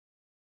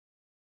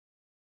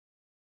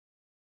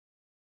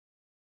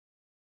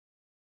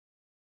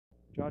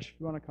Josh, if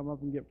you want to come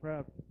up and get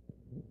prepped.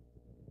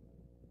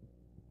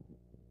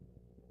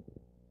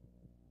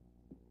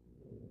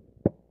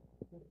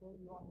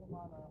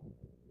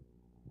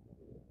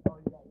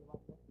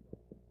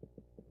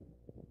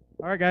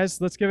 All right, guys,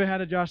 let's give a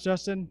hand to Josh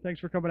Dustin. Thanks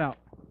for coming out.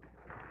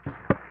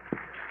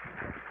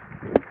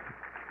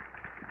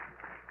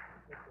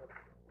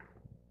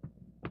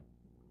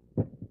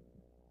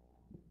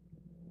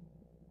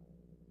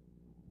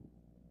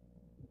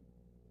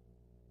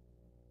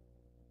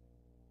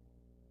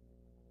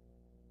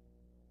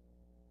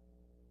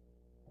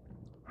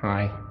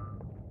 Hi.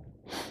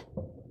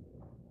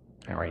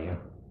 How are you?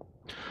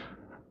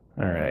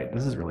 All right,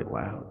 this is really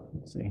loud.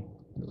 Let's see.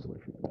 Move away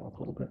from the mouth a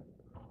little bit.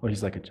 Oh,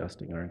 he's like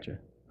adjusting, aren't you?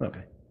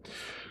 Okay.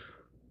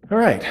 All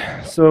right.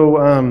 So,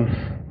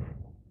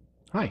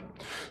 hi.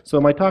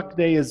 So my talk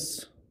today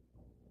is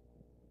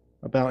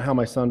about how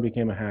my son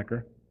became a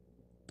hacker,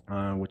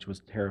 which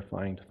was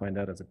terrifying to find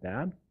out as a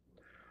dad.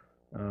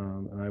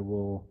 I'm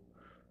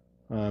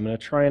going to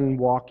try and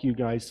walk you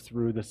guys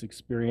through this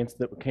experience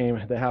that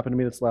happened to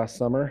me this last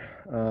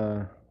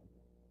summer,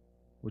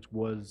 which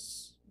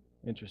was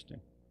interesting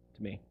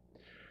to me.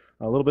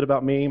 A little bit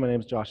about me. My name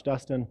is Josh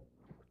Dustin.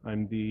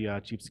 I'm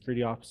the Chief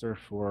Security Officer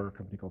for a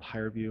company called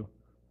HireView.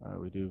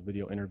 We do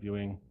video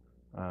interviewing.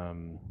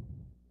 I'm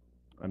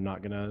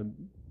not going to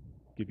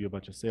give you a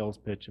bunch of sales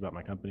pitch about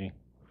my company.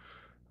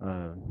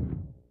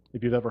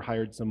 If you've ever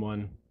hired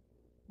someone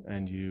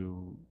and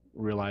you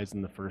realize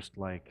in the first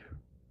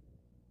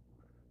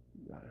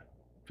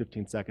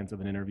 15 seconds of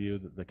an interview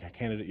that the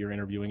candidate you're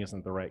interviewing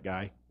isn't the right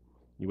guy,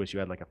 you wish you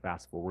had like a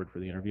fast forward for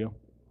the interview,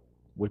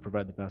 we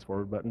provide the fast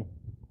forward button.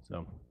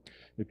 So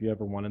if you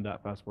ever wanted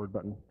that fast forward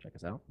button, check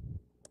us out.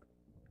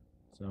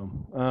 So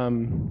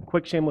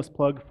quick shameless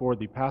plug for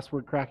the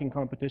password cracking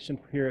competition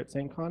here at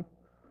Saintcon.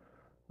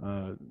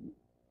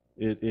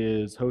 It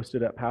is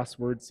hosted at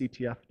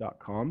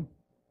passwordctf.com.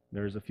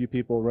 There's a few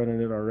people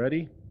running it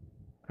already.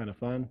 Kind of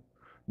fun.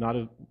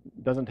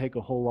 Doesn't take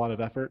a whole lot of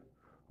effort.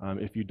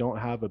 If you don't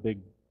have a big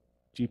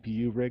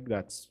GPU rig,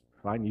 that's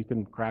fine. You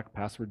can crack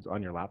passwords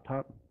on your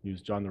laptop.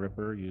 Use John the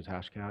Ripper, use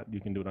Hashcat. You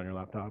can do it on your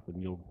laptop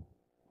and you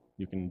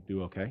can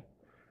do okay.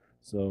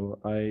 So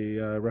I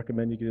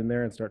recommend you get in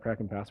there and start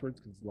cracking passwords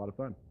because it's a lot of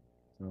fun.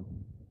 So,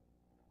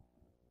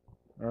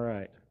 all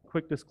right,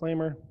 quick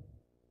disclaimer.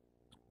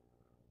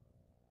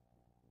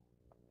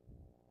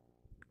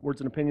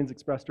 Words and opinions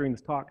expressed during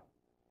this talk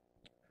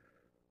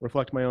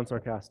reflect my own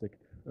sarcastic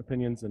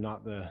opinions and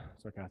not the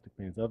sarcastic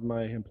opinions of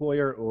my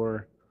employer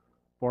or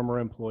former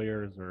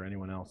employers or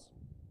anyone else.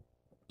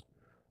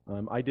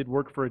 I did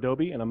work for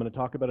Adobe, and I'm going to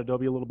talk about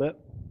Adobe a little bit,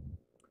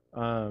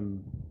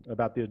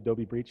 about the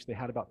Adobe breach they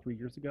had about 3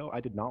 years ago. I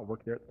did not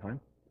work there at the time.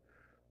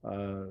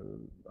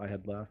 I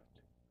had left.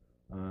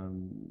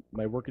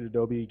 My work at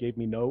Adobe gave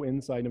me no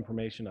inside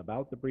information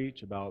about the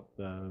breach, about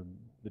the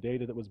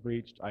data that was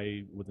breached.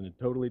 I was in a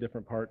totally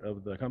different part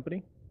of the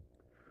company.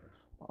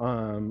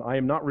 I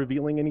am not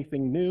revealing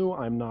anything new.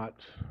 I'm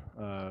not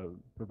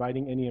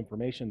providing any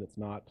information that's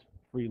not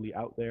freely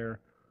out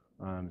there.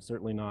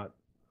 Certainly not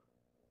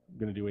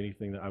going to do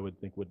anything that I would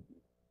think would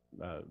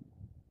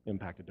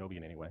impact Adobe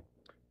in any way.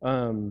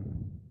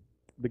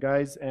 The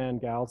guys and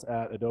gals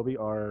at Adobe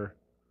are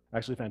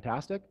actually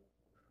fantastic.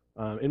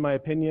 In my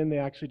opinion, they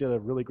actually did a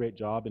really great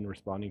job in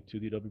responding to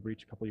the Adobe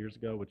breach a couple years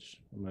ago, which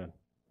I'm going to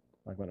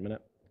talk about in a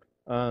minute.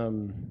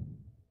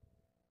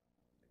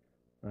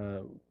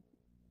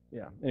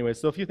 Yeah, anyway,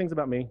 so a few things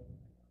about me.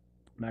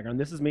 Background,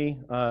 this is me.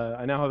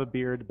 I now have a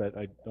beard, but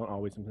I don't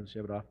always sometimes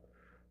shave it off.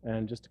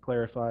 And just to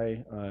clarify,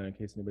 in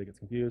case anybody gets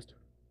confused,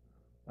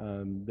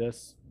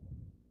 that's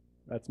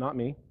not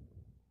me.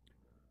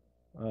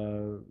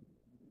 Oh,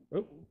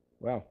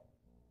 wow.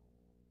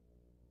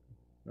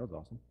 That was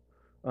awesome.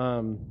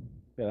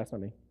 Yeah, that's not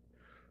me.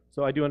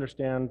 So I do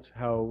understand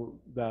how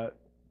that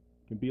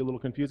can be a little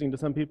confusing to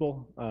some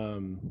people.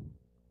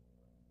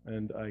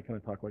 And I kind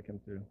of talk like him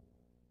too.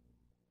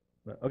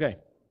 But, okay,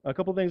 a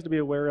couple things to be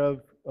aware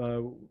of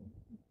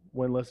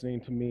when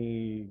listening to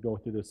me go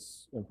through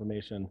this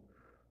information.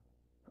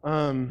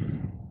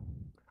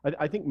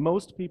 I think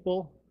most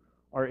people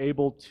are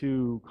able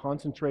to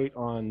concentrate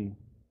on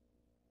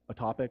a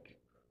topic,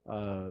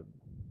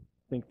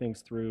 think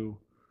things through,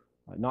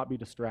 not be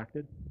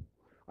distracted.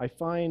 I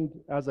find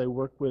as I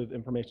work with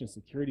information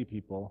security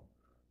people,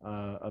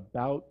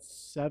 about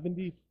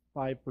 75%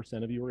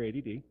 of you are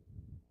ADD.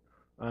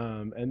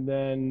 And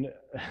then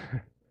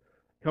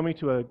coming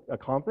to a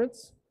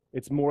conference,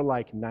 it's more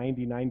like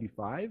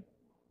 95%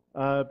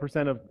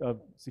 of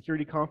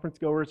security conference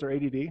goers are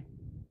ADD.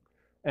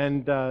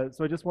 And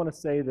so I just want to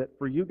say that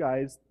for you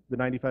guys, the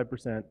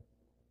 95%,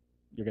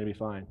 you're going to be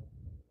fine.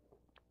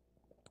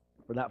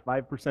 For that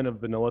 5% of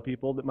vanilla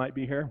people that might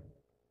be here,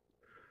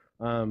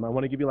 I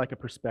want to give you like a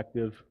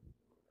perspective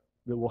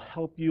that will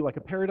help you, like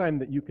a paradigm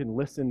that you can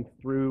listen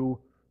through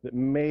that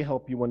may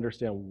help you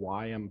understand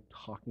why I'm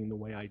talking the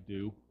way I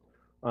do.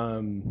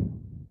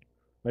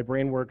 My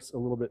brain works a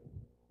little bit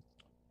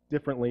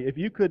differently. If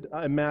you could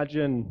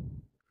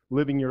imagine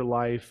living your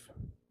life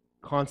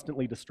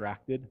constantly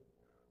distracted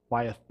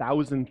by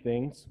 1,000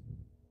 things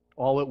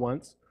all at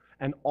once,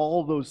 and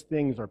all those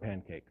things are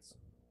pancakes.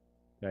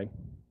 Okay?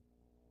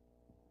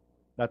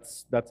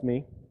 That's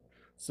me.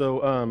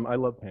 So I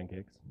love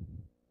pancakes.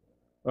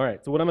 All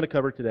right, so what I'm going to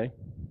cover today,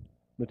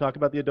 I'm going to talk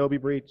about the Adobe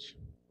breach.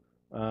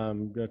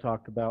 I'm going to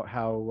talk about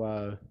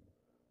how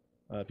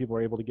people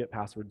are able to get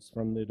passwords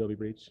from the Adobe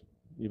breach,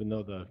 even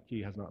though the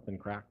key has not been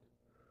cracked.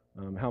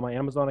 How my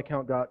Amazon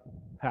account got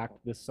hacked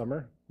this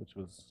summer, which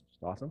was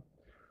just awesome.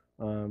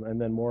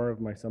 And then more of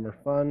my summer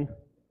fun.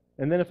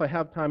 And then if I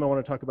have time, I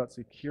want to talk about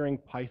securing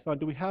Python.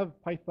 Do we have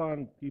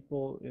Python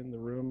people in the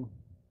room?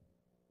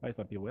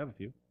 Python people, we have a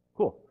few.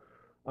 Cool.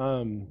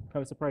 Kind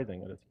of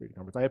surprising at a security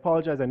conference. I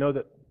apologize. I know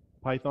that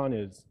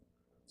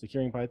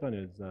securing Python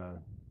is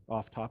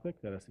off topic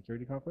at a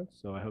security conference,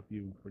 so I hope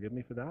you forgive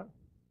me for that.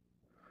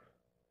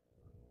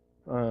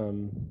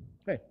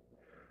 Okay.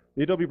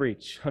 The Adobe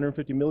breach,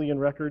 150 million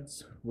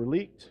records were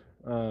leaked.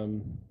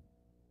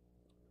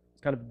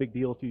 It's kind of a big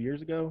deal a few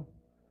years ago.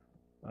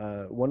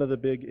 One of the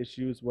big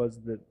issues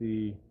was that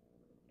the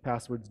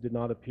passwords did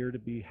not appear to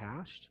be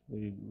hashed.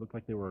 They looked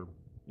like they were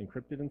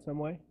encrypted in some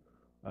way,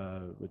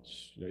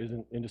 which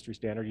isn't industry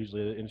standard.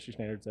 Usually the industry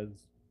standard says,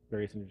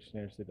 various industry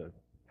standards say to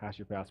hash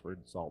your password,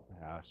 salt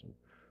the hash. And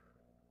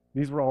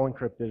these were all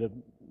encrypted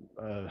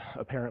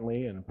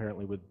apparently, and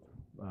apparently with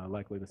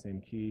likely the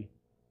same key.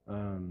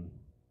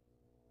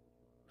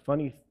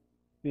 Funny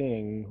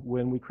thing,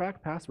 when we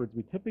crack passwords,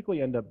 we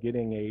typically end up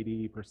getting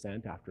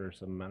 80% after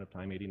some amount of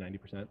time, 80,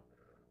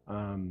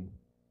 90%.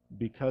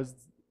 Because,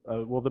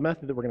 well, the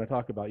method that we're going to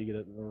talk about, you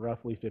get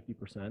roughly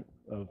 50%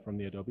 from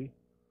the Adobe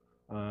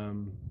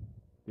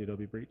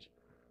breach.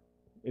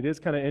 It is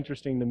kind of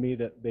interesting to me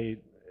that they,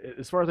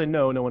 as far as I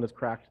know, no one has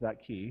cracked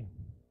that key.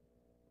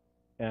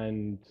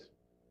 And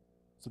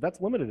so that's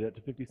limited it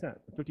to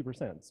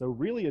 50%. So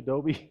really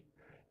Adobe,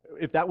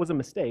 if that was a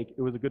mistake,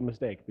 it was a good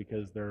mistake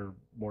because they're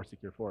more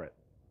secure for it,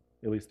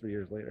 at least 3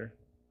 years later.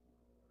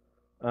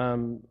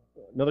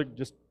 Another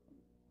just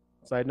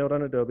side note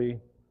on Adobe,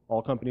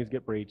 all companies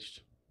get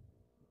breached,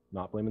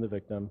 not blaming the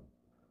victim.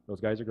 Those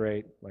guys are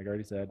great, like I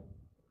already said.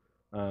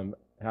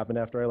 Happened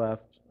after I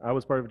left. I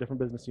was part of a different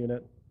business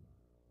unit.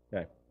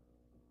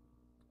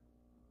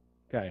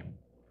 Okay,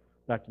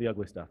 back to the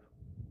ugly stuff.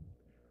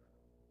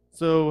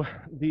 So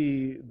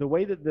the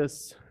way that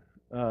this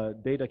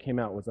data came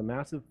out was a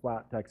massive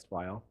flat text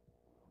file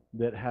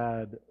that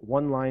had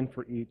one line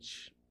for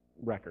each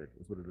record,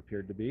 is what it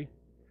appeared to be.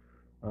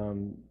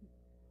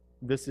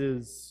 This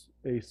is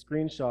a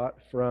screenshot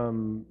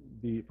from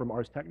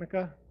Ars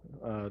Technica.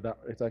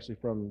 It's actually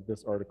from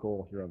this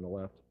article here on the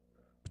left.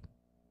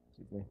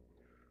 Excuse me.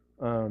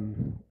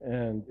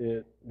 And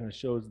it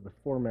shows the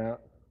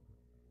format,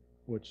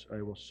 which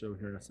I will show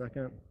here in a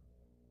second.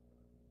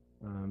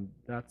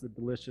 That's a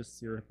delicious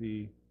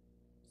syrupy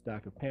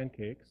stack of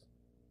pancakes.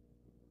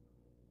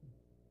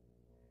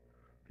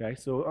 Okay,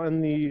 so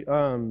on the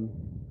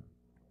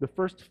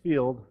first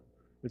field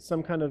is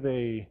some kind of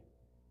a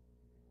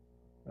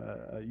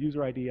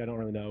user ID. I don't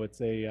really know.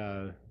 It's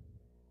a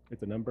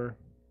number.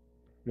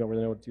 We don't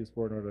really know what it's used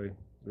for, nor does it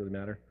really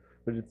matter.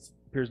 But it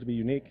appears to be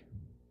unique.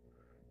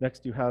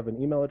 Next, you have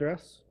an email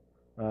address.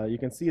 You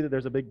can see that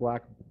there's a big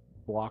black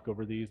block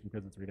over these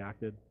because it's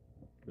redacted.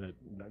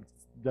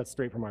 That's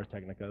straight from Ars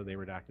Technica. They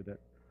redacted it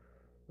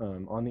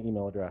on the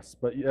email address.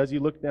 But as you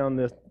look down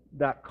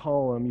that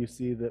column, you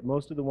see that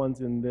most of the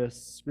ones in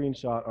this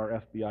screenshot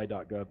are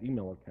FBI.gov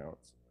email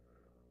accounts.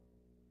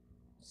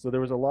 So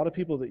there was a lot of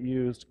people that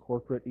used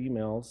corporate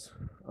emails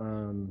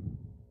from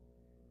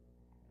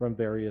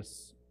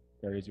various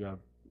areas. You have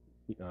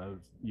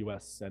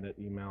U.S. Senate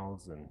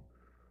emails and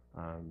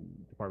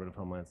Department of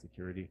Homeland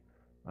Security.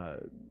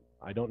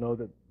 I don't know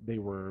that they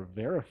were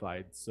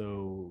verified,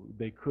 so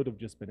they could have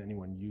just been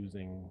anyone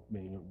using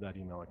that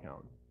email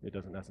account. It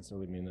doesn't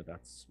necessarily mean that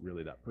that's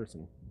really that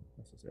person,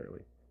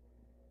 necessarily.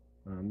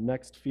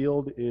 Next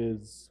field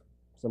is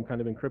some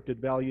kind of encrypted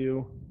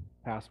value,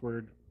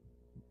 password,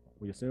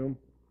 we assume.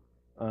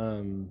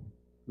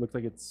 Looks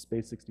like it's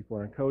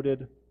space64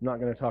 encoded. I'm not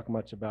going to talk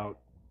much about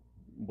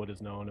what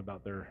is known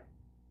about their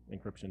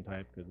encryption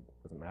type because it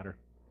doesn't matter.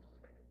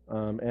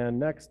 And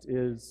next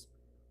is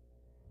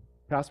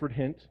password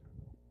hint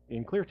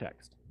in clear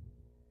text.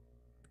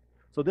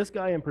 So this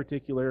guy in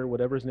particular,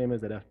 whatever his name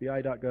is at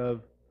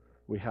FBI.gov,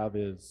 we have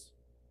his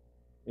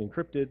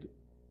encrypted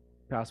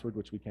password,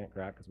 which we can't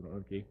crack because we don't know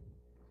the key.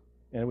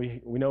 And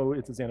we know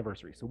it's his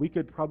anniversary. So we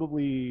could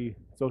probably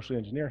socially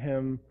engineer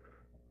him,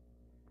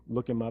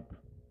 look him up,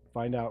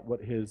 find out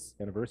what his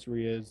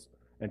anniversary is,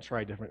 and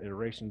try different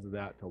iterations of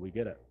that till we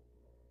get it.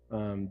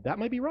 That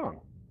might be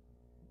wrong.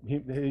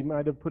 He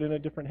might have put in a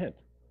different hint.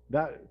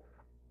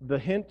 The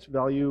hint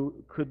value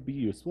could be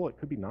useful, it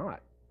could be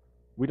not.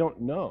 We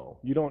don't know.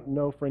 You don't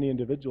know for any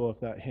individual if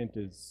that hint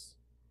is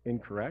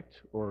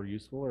incorrect or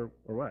useful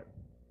or what.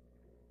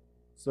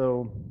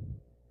 So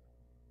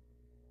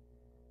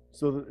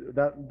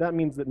that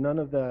means that none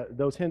of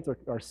those hints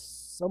are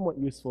somewhat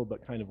useful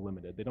but kind of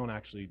limited. They don't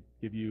actually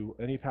give you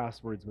any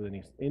passwords with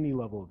any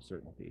level of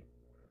certainty.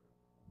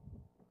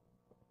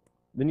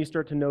 then you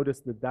start to notice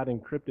that that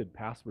encrypted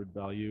password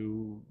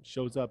value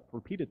shows up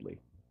repeatedly.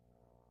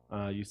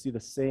 You see the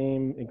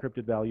same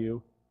encrypted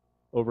value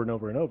over and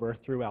over and over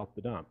throughout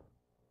the dump.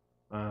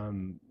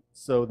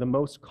 So the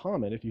most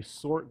common, if you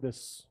sort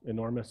this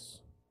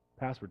enormous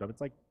password dump,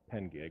 it's like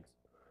 10 gigs.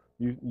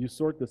 You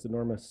sort this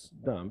enormous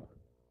dump.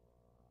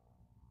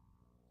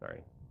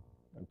 Sorry,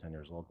 I'm 10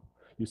 years old.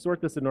 You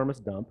sort this enormous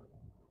dump.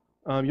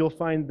 You'll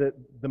find that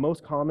the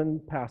most common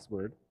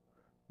password,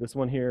 this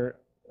one here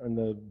in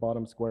the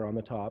bottom square on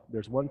the top,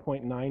 there's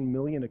 1.9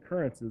 million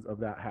occurrences of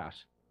that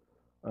hash.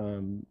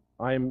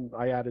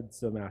 I added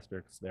some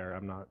asterisks there.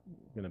 I'm not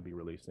going to be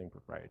releasing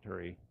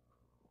proprietary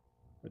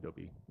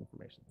Adobe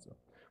information. So,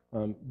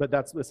 but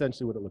that's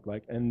essentially what it looked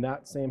like. And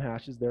that same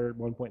hash is there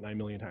 1.9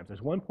 million times.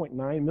 There's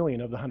 1.9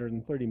 million of the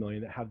 130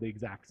 million that have the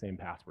exact same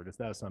password. It's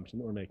that assumption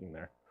that we're making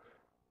there.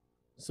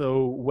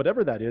 So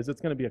whatever that is, it's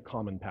going to be a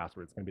common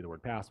password. It's going to be the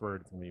word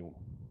password. It's going to be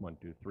 1,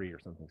 2, 3 or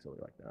something silly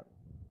like that.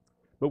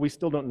 But we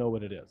still don't know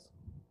what it is.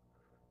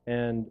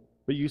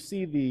 But you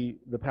see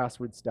the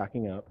passwords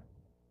stacking up.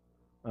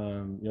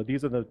 You know,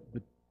 these are the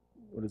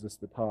what is this,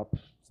 the top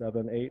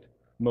 7, 8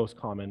 most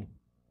common.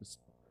 Just,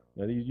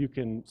 you know, you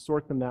can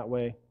sort them that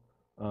way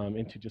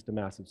into just a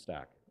massive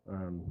stack,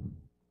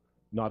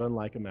 not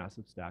unlike a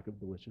massive stack of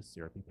delicious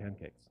syrupy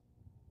pancakes.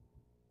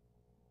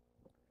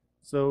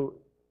 So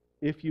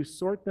if you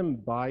sort them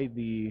by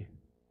the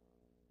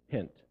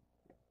hint,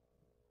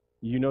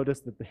 you notice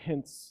that the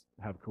hints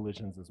have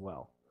collisions as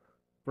well.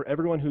 For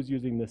everyone who's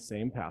using this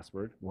same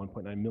password,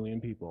 1.9 million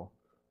people,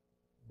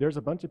 there's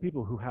a bunch of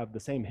people who have the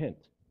same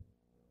hint,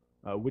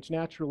 which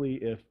naturally,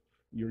 if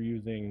you're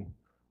using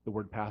the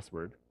word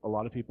password, a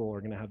lot of people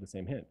are going to have the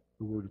same hint,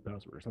 the word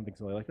password or something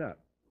silly like that.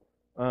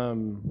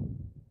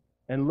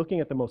 And looking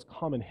at the most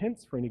common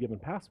hints for any given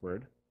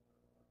password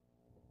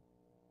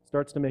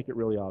starts to make it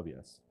really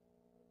obvious.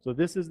 So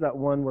this is that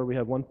one where we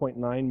have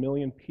 1.9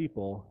 million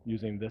people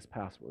using this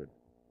password.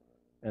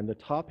 And the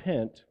top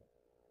hint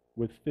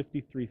with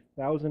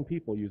 53,000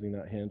 people using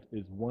that hint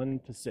is 1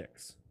 to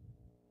 6.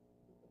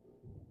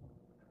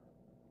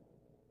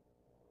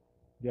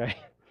 Yeah,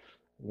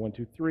 1,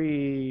 2,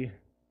 3,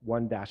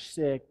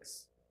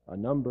 1-6, a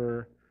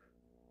number.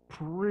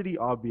 Pretty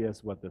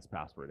obvious what this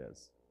password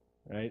is,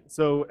 right?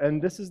 So,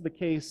 and this is the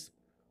case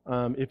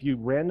if you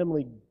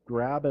randomly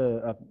grab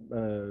a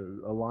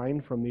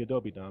line from the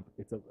Adobe dump.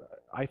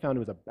 I found it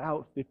was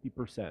about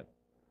 50%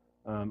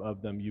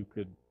 of them you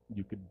could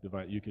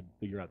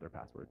figure out their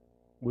password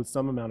with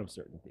some amount of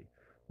certainty.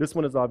 This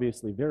one is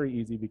obviously very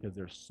easy because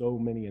there's so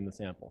many in the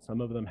sample.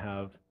 Some of them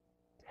have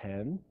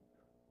 10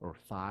 or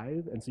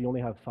 5, and so you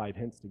only have 5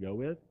 hints to go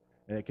with,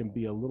 and it can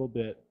be a little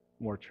bit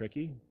more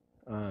tricky,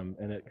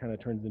 and it kind of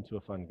turns into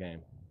a fun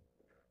game.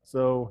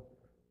 So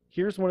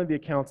here's one of the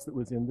accounts that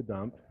was in the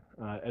dump.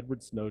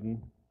 Edward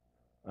Snowden.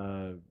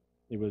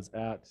 It was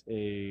at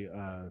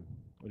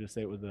we'll just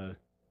say it was an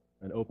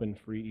open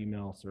free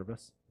email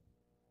service.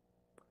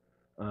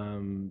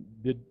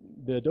 The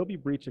Adobe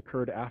breach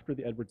occurred after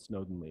the Edward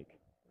Snowden leak.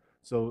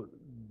 So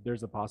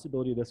there's a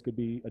possibility this could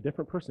be a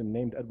different person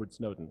named Edward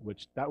Snowden,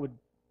 which that would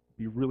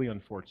be really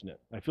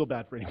unfortunate. I feel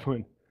bad for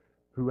anyone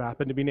who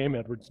happened to be named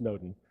Edward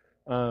Snowden,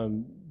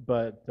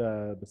 but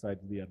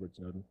besides the Edward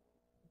Snowden.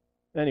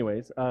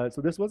 Anyways,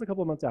 so this was a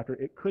couple of months after.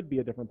 It could be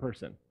a different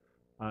person.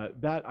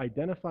 That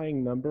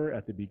identifying number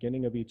at the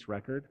beginning of each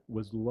record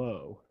was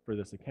low for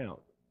this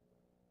account,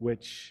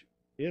 which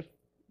if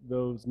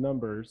those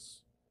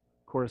numbers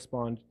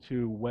correspond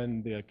to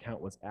when the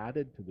account was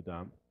added to the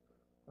dump,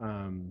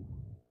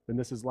 then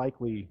this is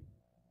likely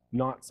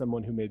not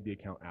someone who made the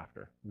account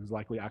after. This is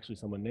likely actually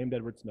someone named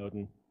Edward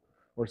Snowden,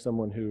 or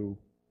someone who,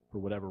 for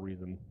whatever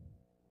reason,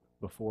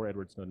 before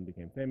Edward Snowden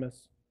became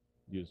famous,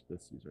 used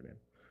this username.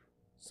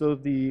 So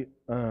the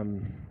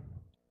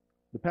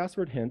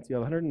password hints, you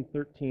have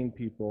 113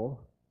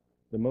 people.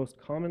 The most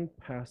common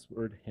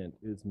password hint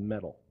is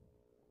metal,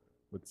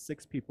 with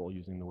 6 people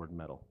using the word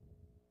metal.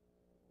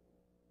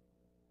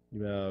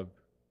 You have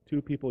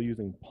 2 people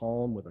using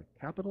palm with a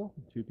capital,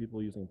 2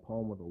 people using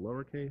palm with a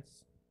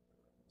lowercase.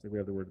 So we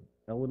have the word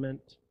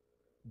element.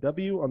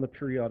 W on the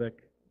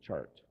periodic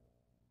chart.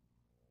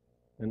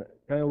 And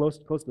kind of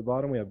close to the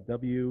bottom, we have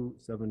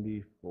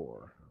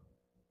W74.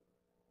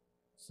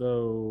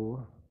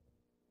 So,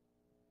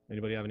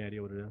 anybody have any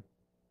idea what it is?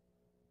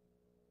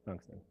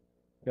 Tungsten.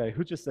 Okay,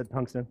 who just said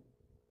tungsten?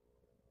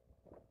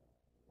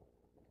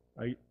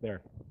 Are you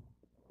there?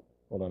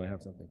 Hold on, I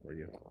have something for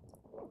you.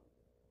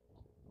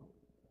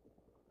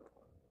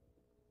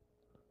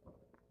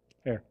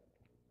 Here.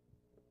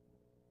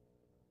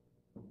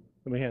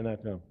 Let me hand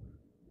that to him.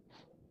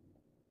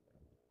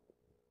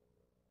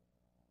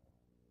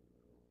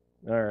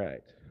 All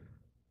right.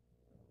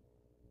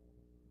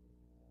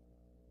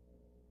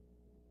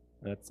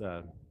 That's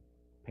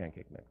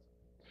pancake mix.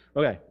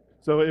 Okay,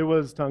 so it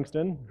was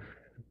tungsten.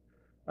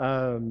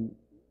 You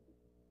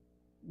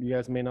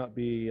guys may not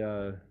be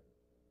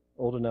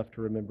old enough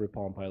to remember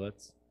Palm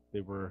Pilots.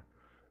 They were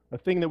a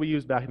thing that we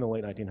used back in the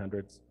late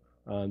 1900s.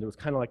 It was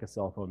kind of like a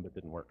cell phone, but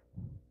didn't work.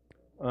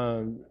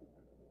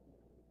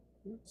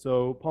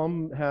 So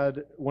Palm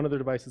had, one of their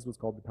devices was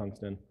called the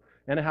Tungsten,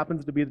 and it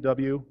happens to be the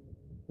W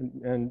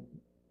and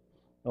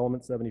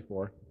element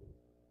 74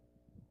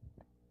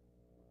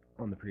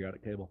 on the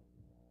periodic table.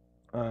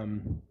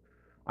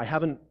 I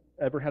haven't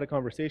ever had a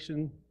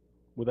conversation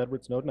with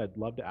Edward Snowden. I'd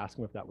love to ask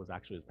him if that was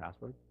actually his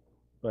password.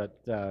 But,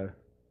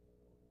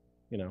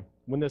 you know,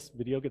 when this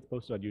video gets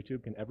posted on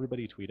YouTube, can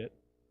everybody tweet it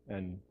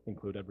and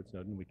include Edward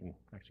Snowden? We can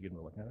actually get him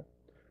to look at it.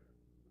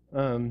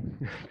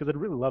 Because I'd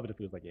really love it if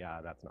he was like,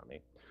 yeah, that's not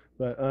me.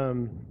 But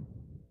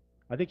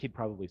I think he'd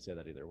probably say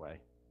that either way.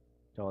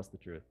 Tell us the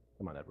truth.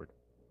 Come on, Edward.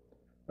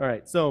 All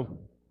right, so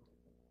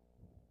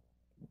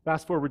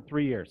fast forward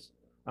 3 years.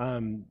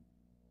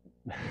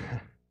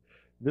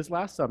 This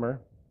last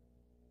summer,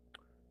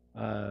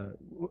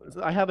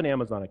 I have an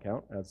Amazon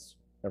account, as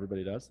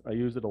everybody does. I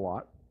use it a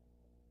lot.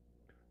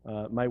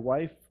 My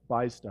wife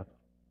buys stuff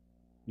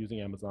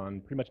using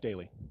Amazon pretty much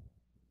daily.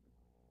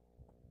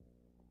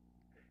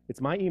 It's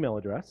my email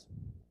address,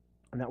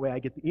 and that way I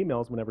get the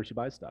emails whenever she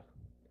buys stuff.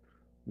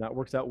 And that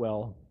works out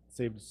well,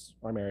 saves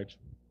our marriage.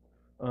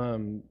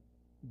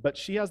 But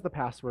she has the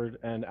password,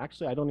 and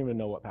actually I don't even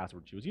know what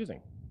password she was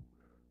using,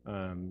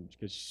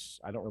 because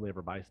I don't really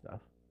ever buy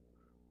stuff.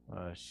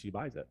 She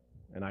buys it,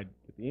 and I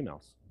get the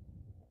emails.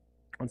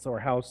 And so our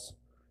house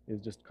is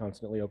just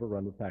constantly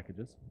overrun with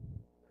packages.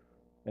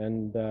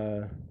 And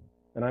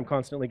I'm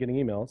constantly getting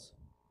emails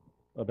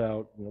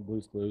about, you know,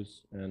 Blue's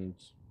Clues and,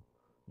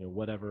 you know,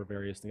 whatever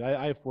various things.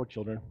 I have 4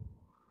 children.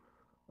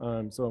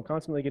 So I'm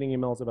constantly getting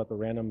emails about the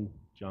random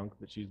junk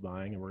that she's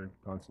buying, and we're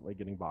constantly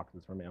getting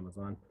boxes from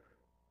Amazon.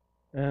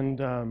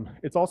 And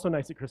it's also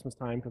nice at Christmas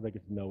time because I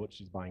get to know what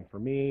she's buying for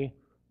me,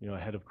 you know,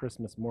 ahead of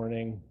Christmas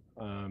morning.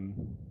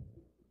 And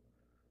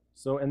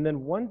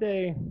then one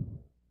day,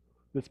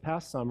 this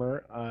past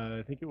summer,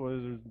 I think it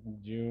was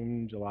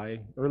June, July,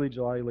 early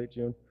July, late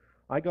June,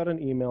 I got an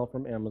email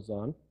from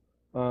Amazon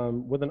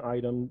with an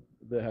item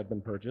that had been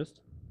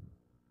purchased.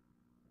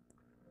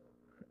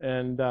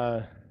 And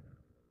I'm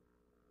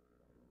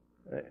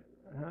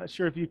not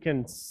sure if you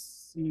can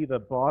see the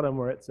bottom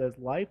where it says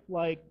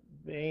lifelike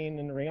vein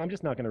and ring. I'm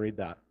just not going to read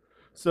that.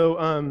 So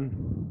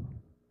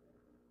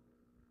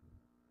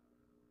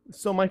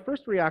my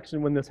first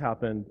reaction when this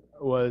happened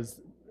was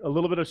a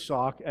little bit of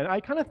shock, and I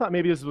kind of thought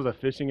maybe this was a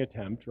phishing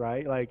attempt,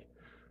 right? Like,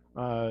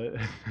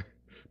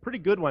 pretty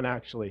good one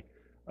actually.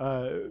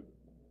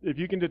 If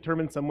you can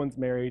determine someone's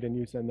married and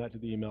you send that to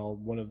the email,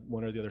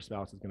 one or the other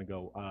spouse is going to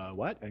go,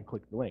 what? And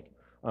click the link.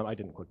 I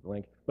didn't click the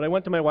link, but I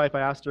went to my wife. I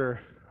asked her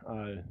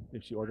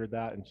if she ordered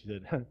that, and she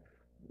said,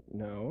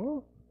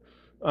 no.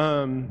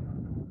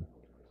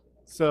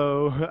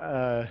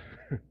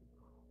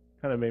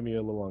 Kind of made me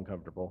a little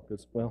uncomfortable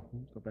because, well,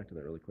 let's go back to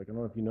that really quick. I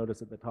don't know if you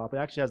notice at the top, it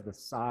actually has the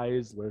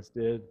size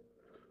listed.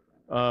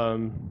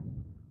 No,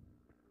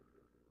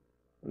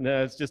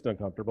 it's just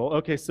uncomfortable.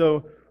 Okay,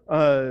 so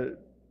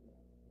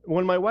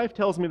when my wife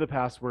tells me the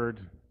password,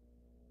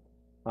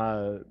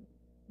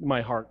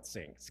 my heart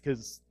sinks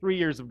because 3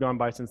 years have gone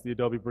by since the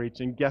Adobe breach,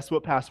 and guess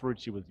what password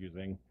she was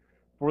using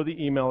for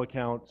the email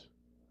account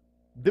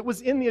that was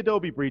in the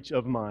Adobe breach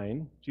of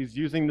mine. She's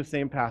using the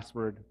same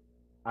password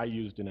I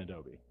used in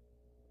Adobe.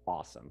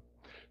 Awesome.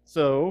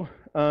 So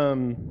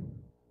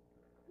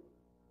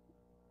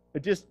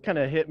it just kind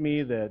of hit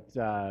me that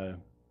the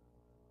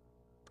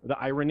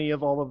irony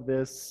of all of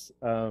this,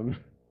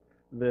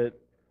 that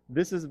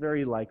this is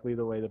very likely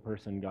the way the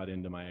person got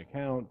into my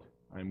account,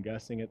 I'm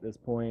guessing at this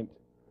point.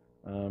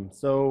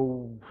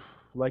 So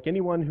like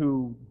anyone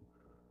who,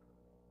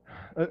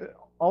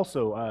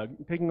 also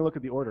taking a look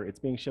at the order, it's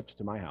being shipped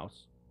to my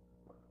house,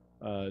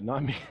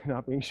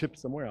 not being shipped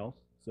somewhere else.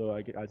 So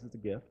I guess it's a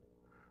gift.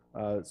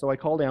 So I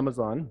called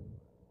Amazon.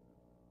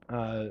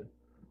 And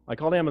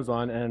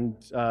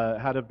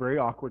had a very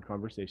awkward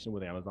conversation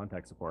with Amazon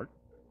tech support.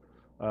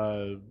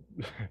 And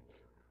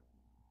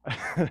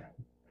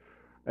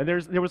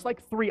there was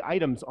like 3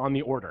 items on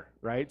the order,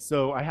 right?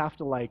 So I have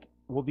to like,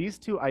 well, these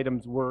 2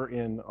 items were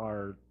in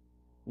our,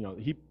 you know,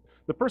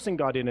 the person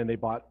got in and they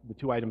bought the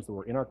 2 items that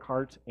were in our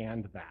cart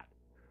and that.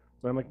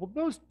 So I'm like, well,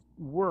 those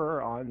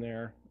were on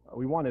there.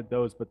 We wanted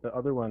those, but the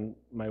other one,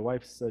 my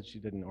wife said she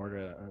didn't order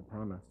it, I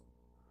promise.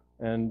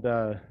 And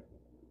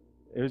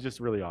it was just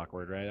really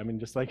awkward, right? I mean,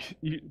 just like,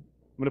 I'm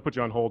going to put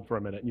you on hold for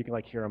a minute, and you can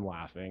like hear him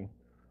laughing.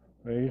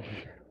 Right?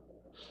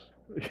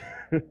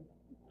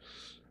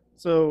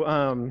 So,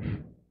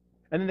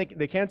 and then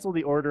they cancel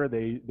the order,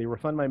 they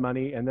refund my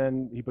money, and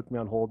then he puts me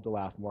on hold to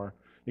laugh more.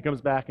 He comes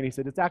back and he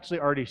said, it's actually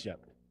already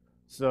shipped.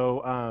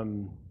 So,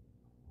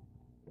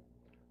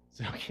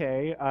 it's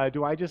okay,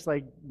 do I just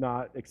like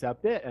not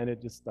accept it? And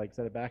it just like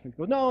set it back and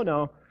goes,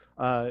 no,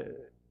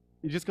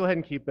 you just go ahead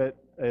and keep it.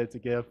 It's a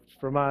gift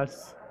from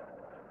us.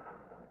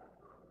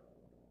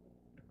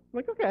 I'm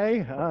like,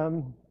 okay,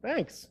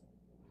 thanks.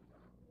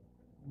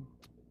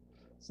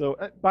 So,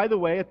 by the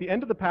way, at the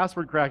end of the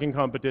password cracking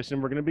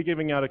competition, we're going to be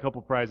giving out a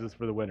couple prizes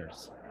for the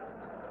winners.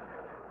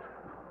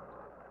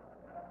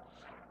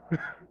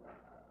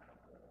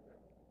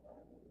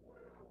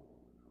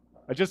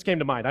 It just came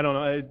to mind. I don't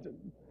know.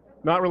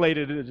 Not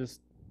related. It just.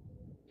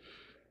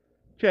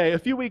 Okay, a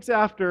few weeks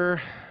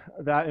after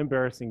that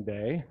embarrassing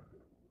day,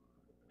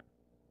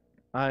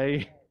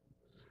 I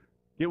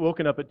get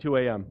woken up at 2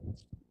 a.m.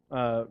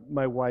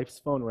 My wife's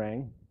phone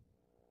rang,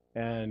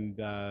 and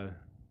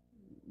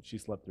she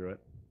slept through it.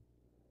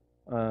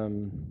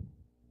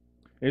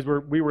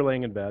 We were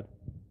laying in bed,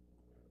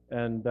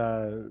 and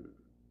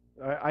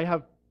I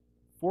have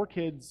 4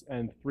 kids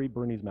and 3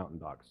 Bernese Mountain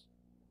Dogs.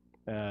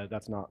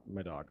 That's not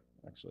my dog,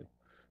 actually.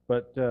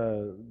 But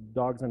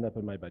dogs end up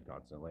in my bed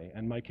constantly,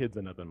 and my kids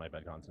end up in my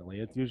bed constantly.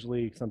 It's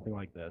usually something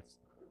like this.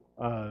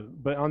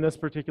 But on this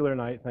particular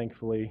night,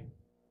 thankfully,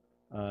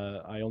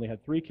 I only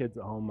had 3 kids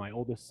at home. My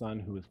oldest son,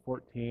 who was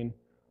 14,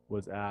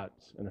 was at,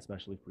 and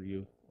especially for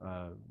youth,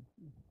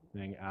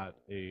 thing at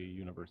a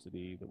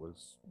university that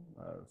was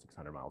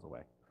 600 miles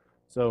away.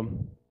 So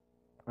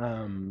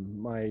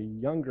my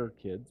younger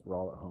kids were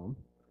all at home,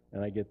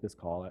 and I get this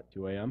call at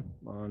 2 a.m.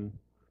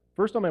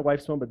 First on my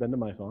wife's phone, but then to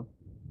my phone.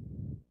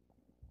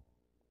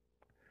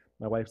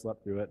 My wife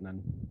slept through it, and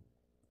then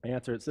I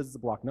answer. It says it's a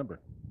blocked number.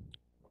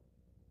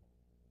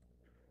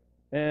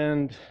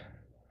 And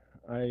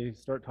I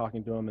start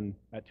talking to him, and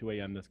at 2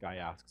 a.m. this guy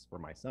asks for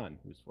my son,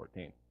 who's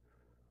 14, which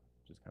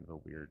is kind of a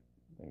weird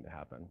thing to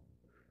happen.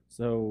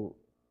 So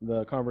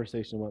the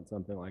conversation went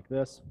something like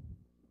this.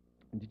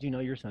 Did you know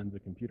your son's a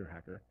computer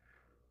hacker?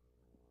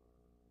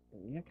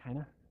 Yeah, kind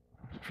of.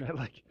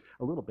 Like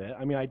a little bit.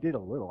 I mean, I did a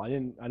little. I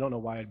don't know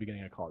why I'd be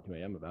getting a call at 2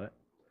 a.m. about it.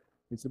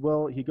 He said,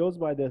 well, he goes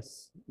by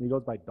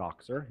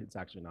Doxer. It's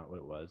actually not what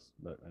it was,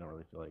 but I don't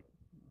really feel like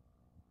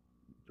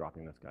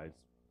dropping this guy's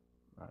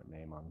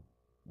name on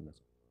this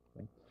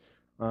thing.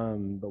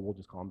 But we'll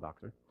just call him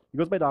Doxer. He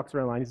goes by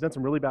Doxer online. He's done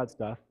some really bad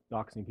stuff,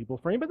 doxing people.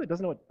 For anybody that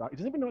doesn't know does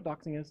anybody know what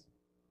doxing is?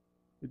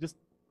 It's just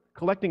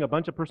collecting a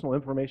bunch of personal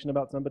information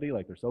about somebody,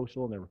 like their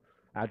social and their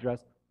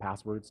address,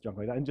 passwords, junk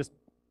like that, and just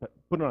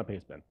put it on a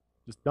paste bin.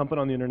 Just dump it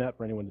on the internet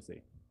for anyone to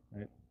see,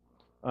 right?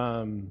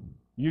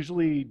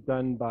 Usually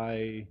done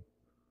by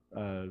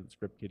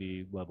script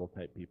kiddie level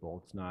type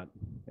people. It's not,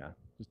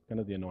 just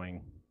kind of the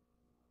annoying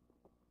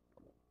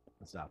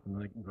stuff. And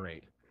like,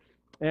 great.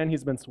 And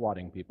he's been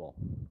swatting people.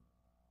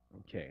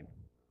 Okay.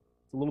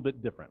 It's a little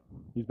bit different.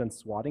 He's been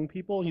swatting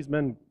people. He's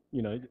been,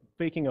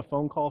 faking a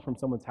phone call from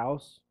someone's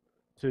house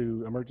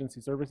to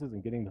emergency services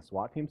and getting the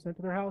SWAT team sent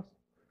to their house.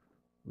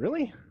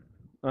 Really?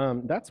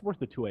 That's worth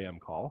the 2 a.m.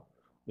 call,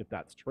 if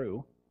that's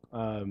true.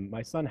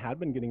 My son had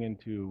been getting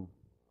into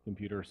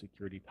computer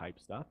security type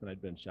stuff, and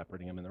I'd been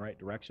shepherding him in the right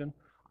direction.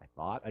 I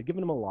thought I'd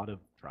given him a lot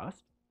of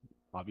trust,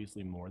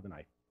 obviously more than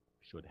I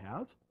should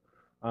have.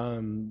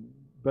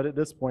 But at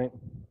this point,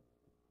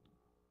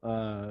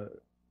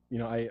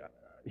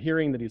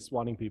 hearing that he's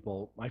swatting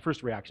people, my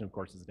first reaction, of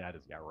course, as a dad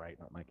is, yeah, right,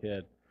 not my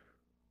kid.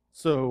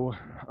 So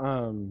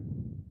I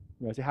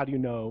say, how do you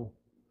know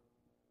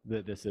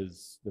that this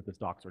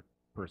doxer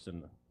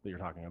person that you're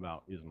talking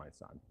about is my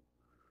son?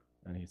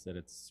 And he said,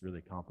 it's really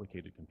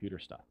complicated computer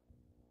stuff.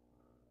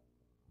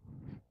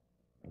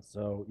 And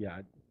so,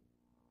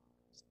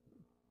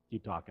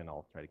 keep talking,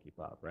 I'll try to keep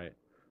up, right?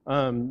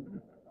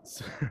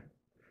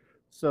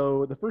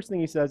 So the first thing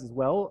he says is,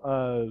 well,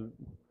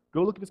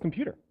 go look at his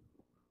computer.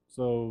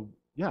 So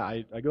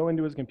I go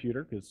into his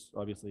computer, because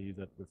obviously he's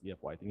at this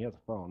EFY thing. He has a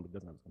phone, but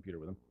doesn't have his computer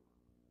with him.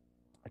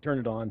 I turn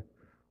it on,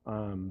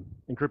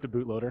 encrypted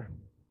bootloader.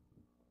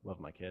 Love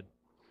my kid,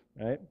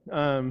 right?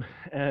 And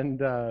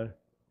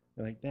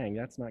like, dang,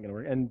 that's not gonna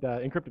work. And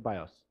encrypted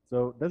BIOS.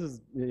 So this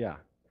is,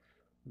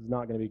 this is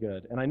not gonna be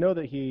good. And I know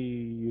that he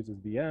uses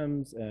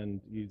VMs,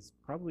 and he's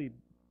probably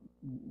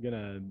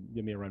gonna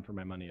give me a run for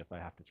my money if I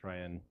have to try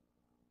and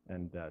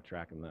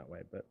track him that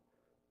way, but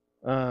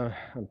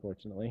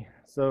unfortunately.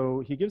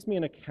 So he gives me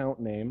an account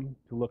name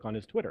to look on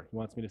his Twitter. He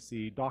wants me to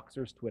see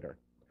Doxer's Twitter.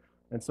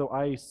 And so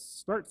I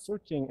start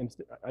searching, and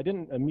I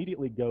didn't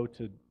immediately go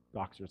to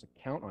Doxer's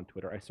account on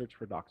Twitter. I search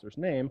for Doxer's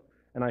name,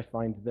 and I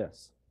find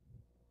this.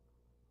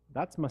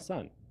 That's my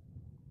son.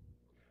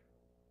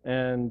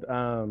 And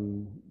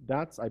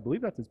I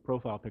believe that's his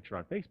profile picture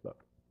on Facebook.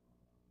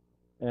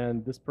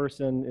 And this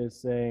person is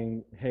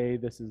saying, hey,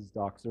 this is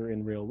Doxer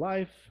in real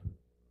life.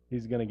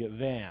 He's gonna get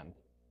banned.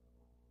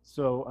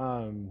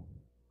 So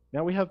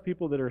now we have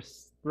people that are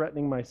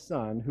threatening my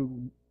son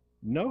who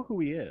know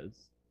who he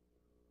is,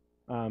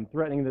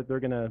 threatening that they're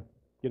gonna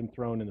get him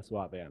thrown in the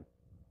SWAT van.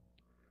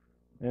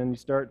 And you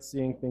start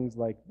seeing things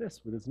like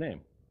this with his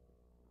name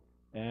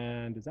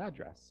and his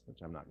address,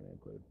 which I'm not gonna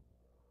include.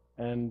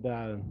 And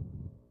I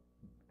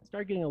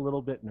start getting a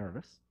little bit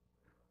nervous.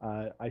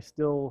 I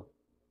still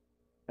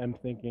am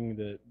thinking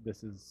that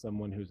this is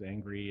someone who's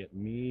angry at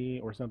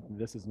me or something.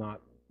 This is not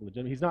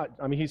legitimate. He's not,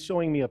 I mean, he's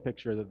showing me a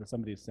picture that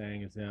somebody's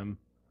saying is him.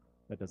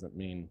 That doesn't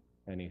mean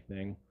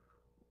anything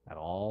at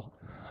all.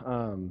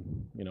 I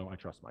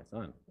trust my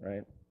son,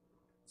 right?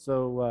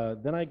 So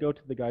then I go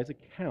to the guy's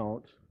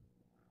account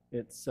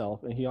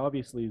itself, and he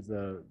obviously is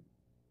a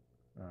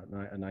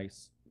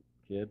nice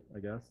kid, I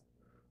guess.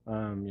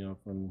 It's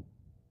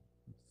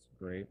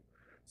great.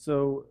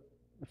 So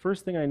the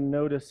first thing I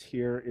notice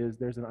here is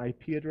there's an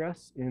IP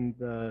address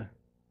there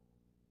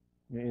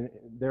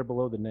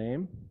below the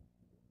name.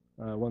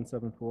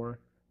 174,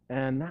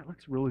 and that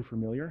looks really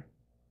familiar.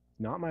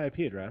 Not my IP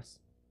address,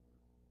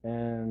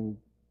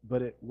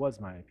 but it was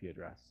my IP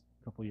address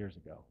a couple years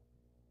ago.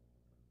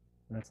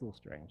 And that's a little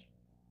strange.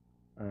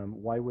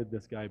 Why would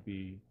this guy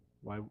be?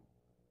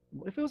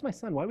 If it was my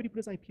son, why would he put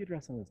his IP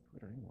address on his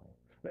Twitter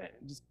anyway?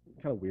 Just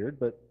kind of weird,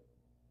 but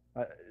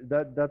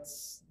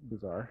that's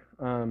bizarre.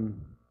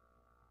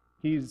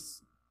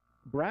 He's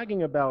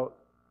bragging about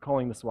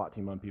calling the SWAT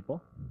team on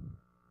people.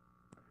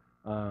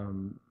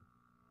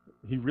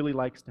 He really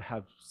likes to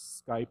have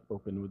Skype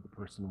open with the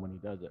person when he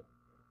does it,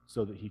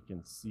 so that he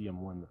can see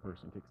him when the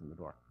person kicks in the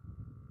door.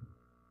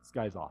 This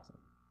guy's awesome,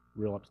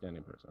 real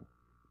upstanding person.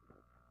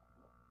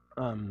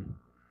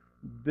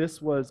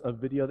 This was a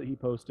video that he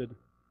posted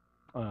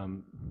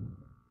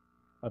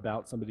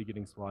about somebody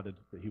getting swatted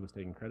that he was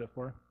taking credit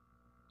for.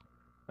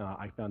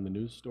 I found the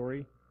news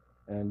story,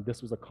 and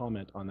this was a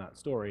comment on that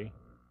story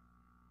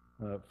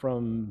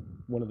from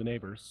one of the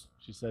neighbors.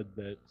 She said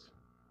that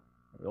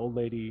the old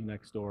lady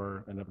next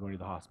door ended up going to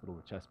the hospital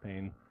with chest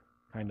pain.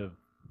 Kind of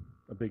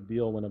a big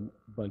deal when a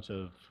bunch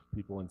of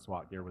people in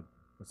SWAT gear with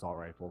assault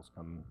rifles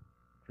come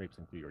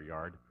traipsing through your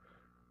yard.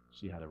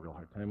 She had a real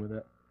hard time with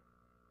it.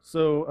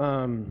 So,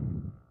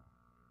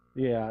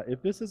 yeah,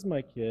 if this is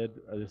my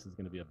kid, this is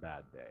going to be a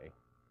bad day.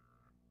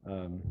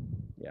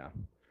 Yeah.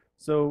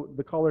 So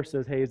the caller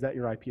says, hey, is that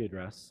your IP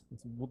address? I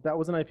said, well, that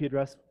was an IP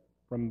address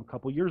from a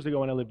couple years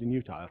ago when I lived in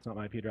Utah. That's not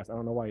my IP address. I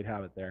don't know why you'd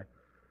have it there.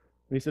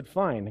 And he said,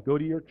 fine, go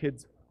to your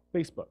kid's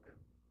Facebook.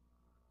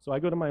 So I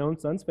go to my own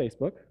son's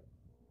Facebook,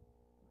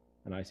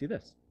 and I see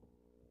this.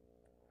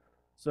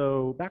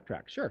 So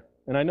Backtrack, sure.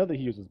 And I know that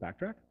he uses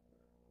Backtrack.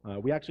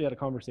 We actually had a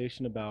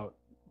conversation about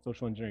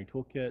social engineering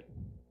toolkit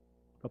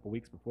a couple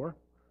weeks before,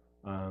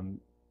 and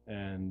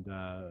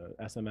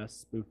SMS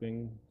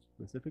spoofing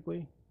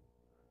specifically.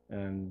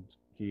 And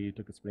he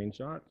took a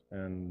screenshot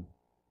and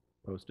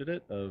posted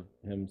it of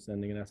him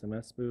sending an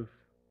SMS spoof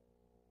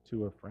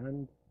to a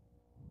friend.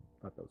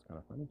 Thought that was kind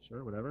of funny,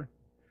 sure, whatever.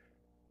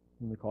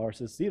 And the caller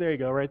says, see, there you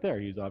go, right there.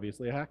 He's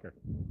obviously a hacker.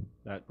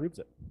 That proves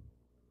it.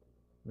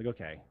 I'm like,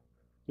 okay.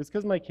 Just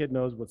because my kid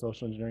knows what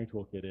social engineering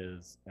toolkit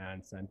is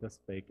and sent a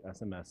fake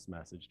SMS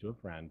message to a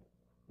friend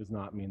does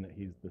not mean that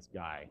he's this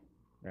guy,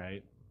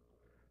 right?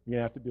 You're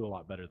gonna have to do a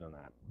lot better than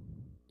that.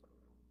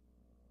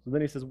 So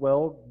then he says,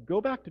 well,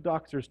 go back to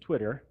Doxer's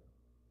Twitter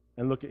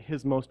and look at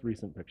his most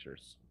recent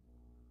pictures.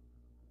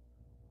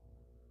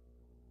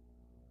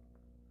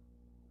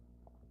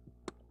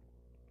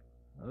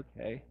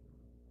 Okay.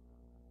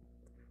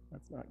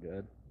 That's not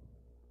good.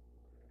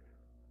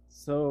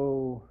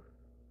 So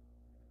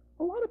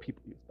a lot of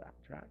people use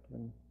Backtrack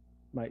and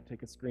might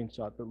take a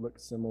screenshot that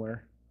looks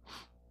similar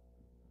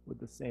with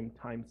the same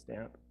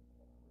timestamp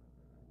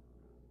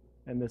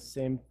and the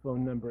same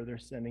phone number they're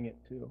sending it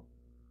to.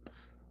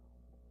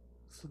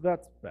 So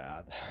that's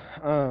bad.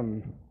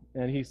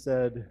 And he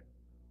said,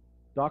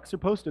 Doxer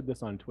posted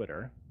this on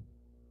Twitter,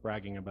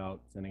 bragging about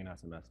sending an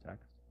SMS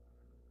text.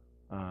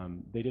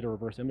 They did a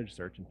reverse image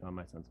search and found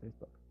my son's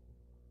Facebook.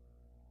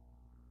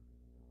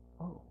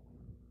 Oh,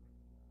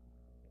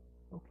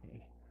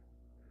 okay.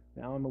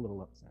 Now I'm a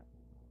little upset,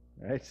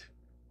 right?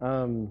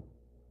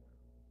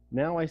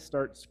 Now I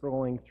start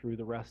scrolling through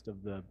the rest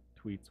of the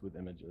tweets with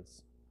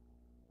images.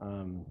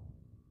 I'm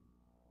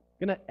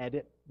gonna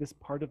edit this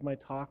part of my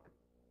talk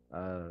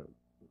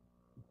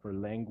for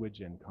language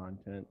and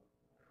content.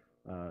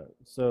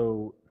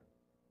 So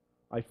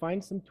I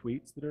find some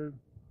tweets that are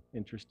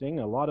interesting.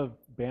 A lot of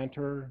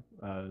banter,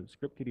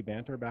 script kiddie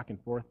banter back and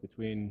forth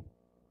between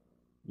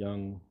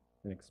young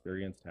and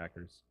experienced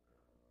hackers.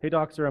 Hey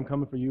Doxer, I'm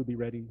coming for you, be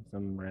ready,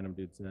 some random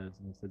dude says.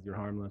 And he says, you're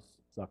harmless,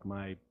 suck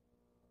my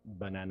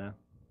banana.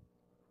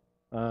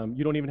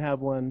 You don't even have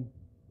one.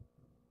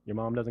 Your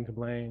mom doesn't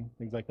complain,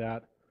 things like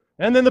that.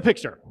 And then the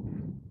picture.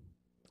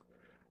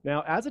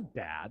 Now, as a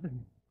dad,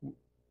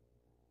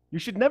 you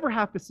should never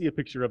have to see a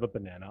picture of a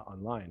banana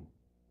online.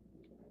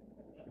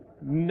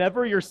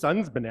 Never your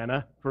son's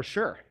banana, for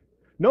sure.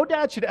 No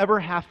dad should ever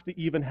have to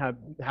even have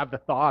the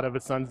thought of a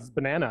son's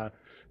banana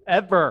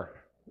ever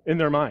in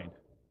their mind.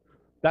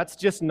 That's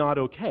just not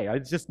okay.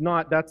 It's just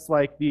not, that's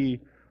like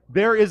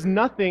there is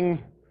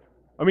nothing,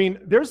 I mean,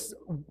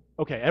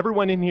 okay,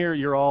 everyone in here,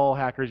 you're all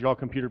hackers, you're all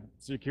computer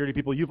security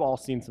people, you've all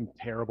seen some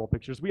terrible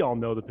pictures. We all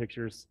know the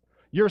pictures.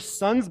 Your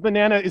son's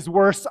banana is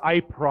worse,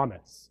 I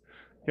promise.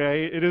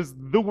 Okay, it is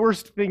the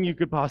worst thing you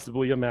could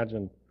possibly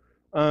imagine.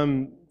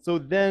 So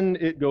then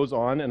it goes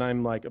on, and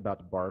I'm like about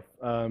to barf.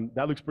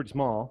 That looks pretty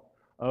small.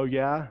 Oh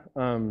yeah,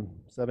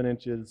 7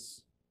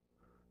 inches.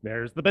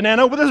 There's the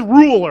banana with his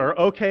ruler,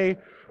 okay.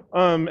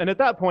 And at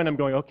that point I'm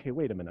going, okay,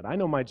 wait a minute, I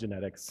know my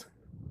genetics.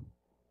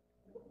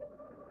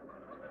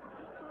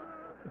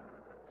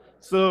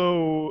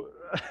 So,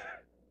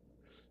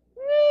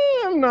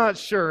 I'm not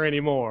sure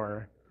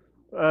anymore.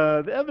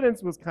 The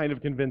evidence was kind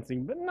of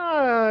convincing, but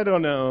nah, I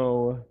don't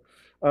know.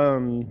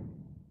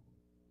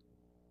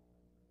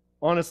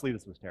 Honestly,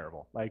 this was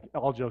terrible. Like,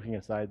 all joking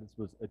aside, this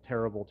was a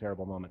terrible,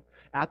 terrible moment.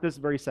 At this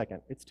very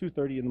second, it's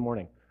 2:30 in the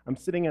morning. I'm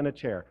sitting in a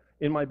chair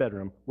in my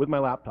bedroom with my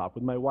laptop,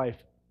 with my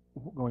wife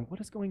going, what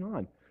is going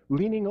on?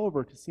 Leaning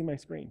over to see my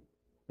screen.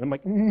 And I'm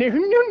like, no,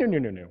 no, no, no,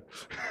 no, no.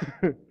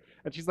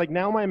 And she's like,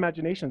 now my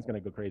imagination's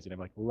gonna go crazy. And I'm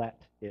like,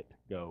 let it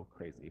go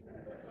crazy.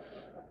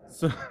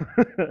 So,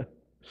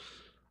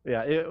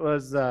 yeah, it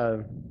was,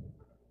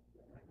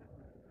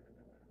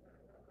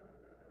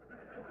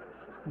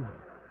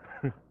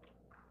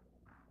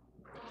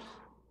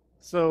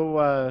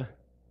 so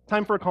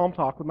time for a calm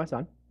talk with my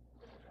son.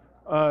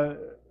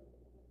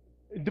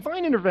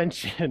 Divine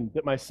intervention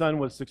that my son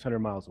was 600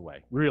 miles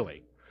away,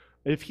 really.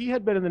 If he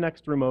had been in the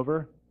next room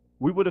over,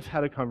 we would have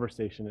had a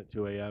conversation at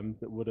 2 a.m.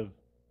 that would have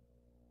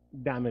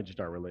damaged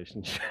our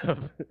relationship.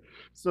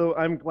 So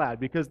I'm glad,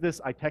 because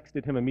I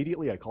texted him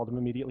immediately, I called him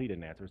immediately, he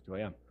didn't answer, it's 2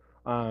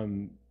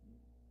 a.m.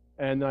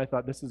 And I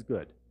thought, this is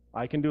good.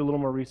 I can do a little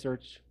more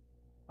research,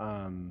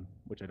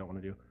 which I don't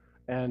want to do,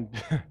 and,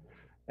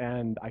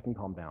 and I can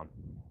calm down.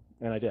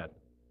 And I did.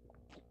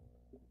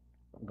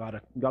 Got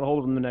a hold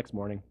of him the next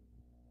morning,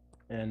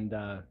 and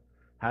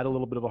had a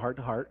little bit of a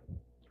heart-to-heart.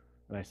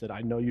 And I said,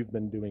 I know you've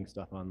been doing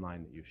stuff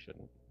online that you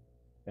shouldn't.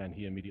 And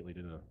he immediately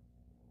did a,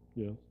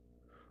 yes.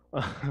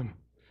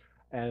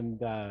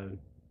 And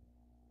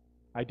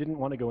I didn't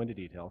want to go into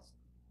details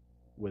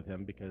with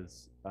him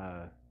because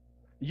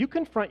you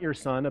confront your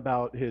son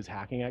about his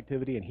hacking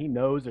activity and he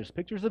knows there's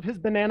pictures of his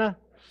banana.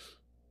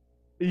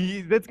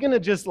 That's going to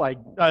just like,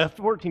 a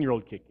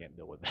 14-year-old kid can't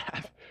deal with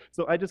that.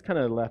 So I just kind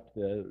of left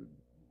the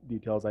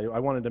details. I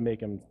wanted to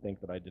make him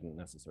think that I didn't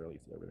necessarily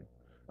see everything.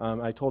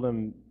 I told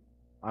him,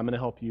 I'm going to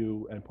help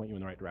you and point you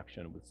in the right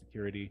direction with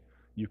security.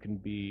 You can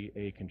be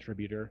a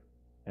contributor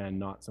and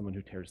not someone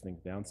who tears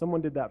things down.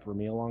 Someone did that for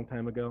me a long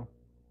time ago,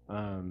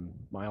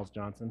 Miles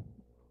Johnson.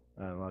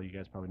 A lot of you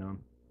guys probably know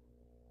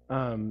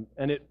him.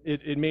 And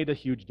it made a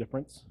huge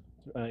difference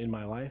in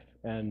my life.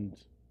 And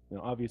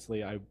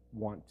obviously I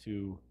want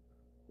to,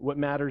 what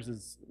matters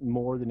is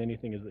more than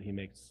anything is that he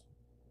makes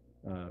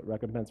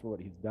recompense for what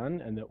he's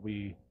done, and that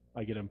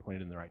I get him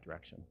pointed in the right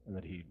direction, and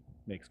that he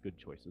makes good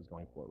choices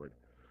going forward.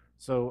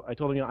 So I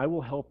told him, I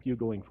will help you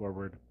going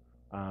forward,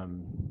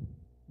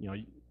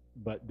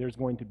 but there's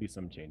going to be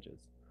some changes.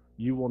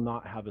 You will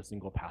not have a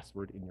single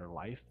password in your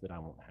life that I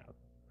won't have.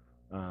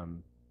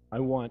 I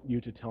want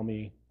you to tell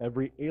me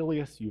every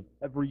alias you've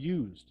ever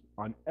used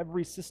on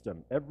every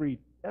system,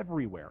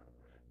 everywhere.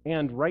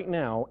 And right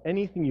now,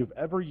 anything you've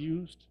ever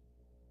used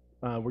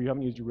where you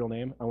haven't used your real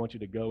name, I want you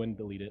to go and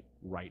delete it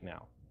right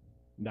now.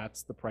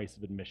 That's the price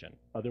of admission.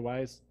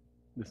 Otherwise,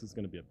 this is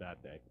going to be a bad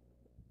day.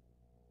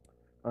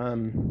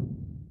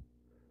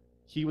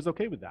 He was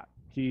okay with that.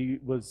 He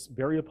was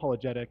very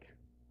apologetic,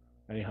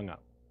 and he hung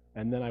up.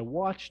 And then I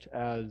watched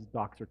as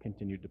Doxer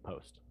continued to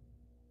post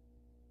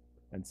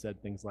and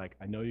said things like,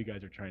 I know you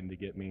guys are trying to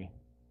get me,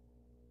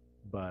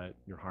 but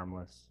you're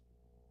harmless,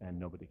 and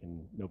nobody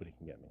can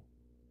get me.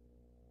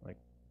 Like,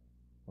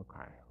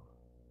 okay.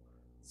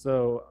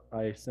 So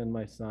I send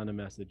my son a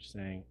message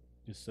saying,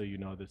 just so you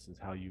know, this is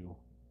how you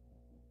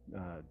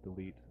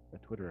delete a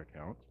Twitter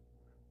account,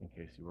 in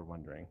case you were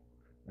wondering.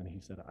 And he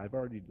said, I've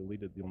already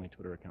deleted the only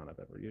Twitter account I've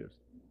ever used.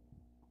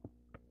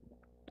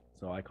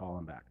 So I call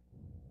him back.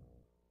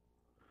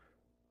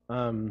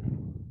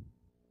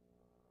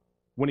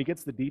 When he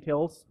gets the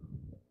details,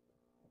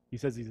 he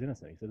says he's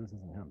innocent. He says this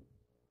isn't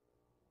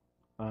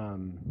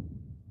him.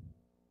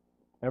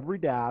 Every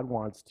dad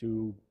wants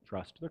to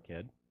trust their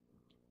kid,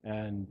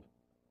 and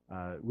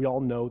we all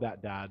know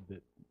that dad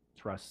that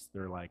trusts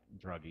their like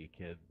druggy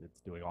kid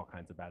that's doing all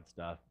kinds of bad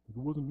stuff. It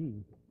wasn't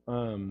me.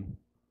 And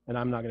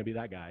I'm not going to be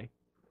that guy.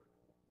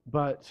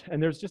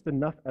 And there's just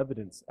enough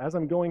evidence. As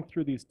I'm going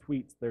through these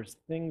tweets, there's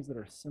things that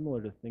are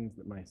similar to things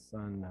that my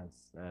son has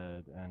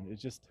said, and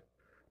it's just,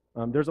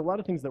 there's a lot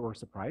of things that were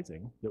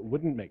surprising that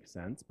wouldn't make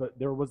sense, but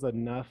there was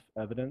enough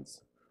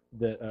evidence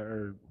that,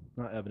 or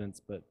not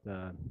evidence, but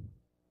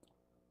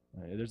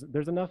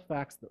there's enough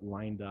facts that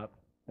lined up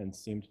and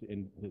seemed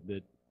to,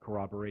 that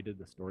corroborated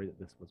the story that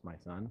this was my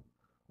son,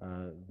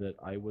 that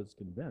I was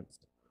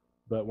convinced.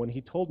 But when he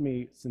told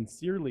me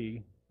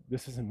sincerely,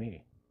 this isn't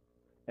me,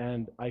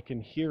 and I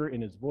can hear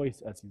in his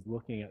voice as he's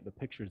looking at the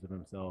pictures of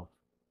himself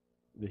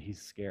that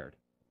he's scared.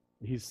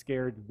 He's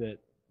scared that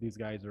these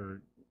guys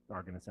are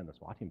going to send the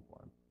SWAT team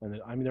for him. And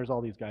that, I mean, there's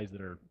all these guys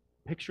that are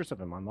pictures of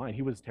him online.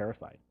 He was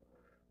terrified.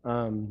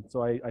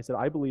 So I said,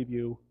 I believe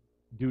you.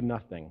 Do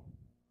nothing.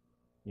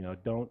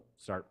 Don't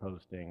start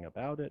posting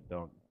about it.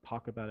 Don't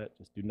talk about it.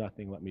 Just do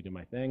nothing. Let me do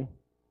my thing.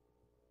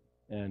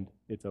 And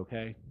it's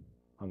okay.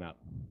 Hung up.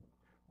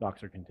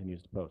 Doxer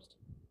continues to post.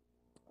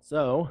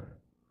 So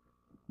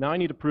now I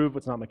need to prove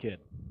it's not my kid.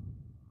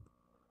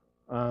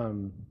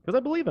 Because I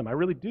believe him. I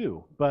really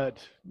do.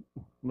 But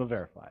I'm going to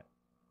verify it.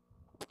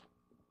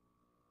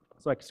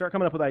 So I can start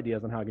coming up with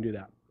ideas on how I can do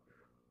that.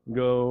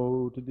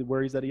 Go to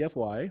where he's at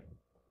EFY,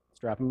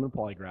 strap him in a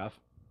polygraph,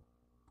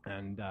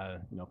 and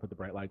put the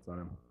bright lights on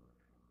him.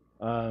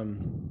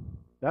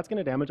 That's going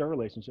to damage our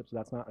relationship, so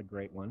that's not a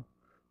great one.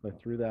 I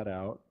threw that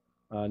out.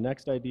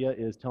 Next idea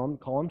is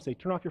call him, say,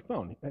 turn off your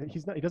phone. He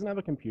doesn't have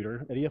a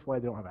computer. At EFY,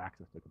 they don't have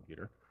access to a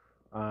computer.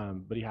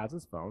 But he has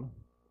his phone.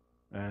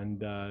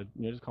 And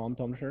just call him,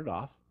 tell him to turn it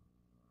off.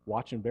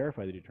 watch and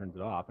verify that he turns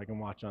it off. I can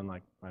watch on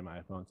like my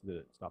iPhone so that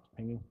it stops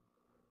pinging.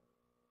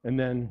 And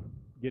then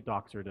get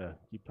Doxer to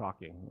keep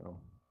talking, you know,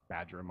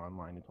 badger him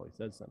online until he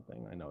says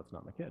something. I know it's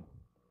not my kid.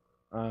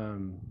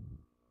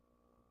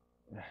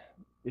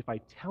 If I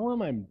tell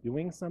him I'm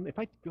doing something, if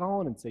I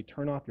call him and say,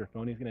 turn off your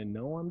phone, he's going to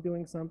know I'm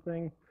doing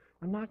something.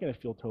 I'm not going to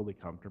feel totally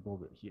comfortable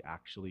that he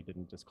actually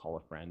didn't just call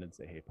a friend and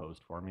say, hey,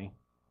 post for me,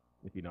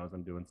 if he knows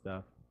I'm doing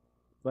stuff.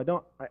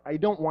 So I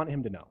don't want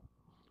him to know.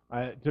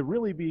 To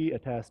really be a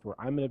test where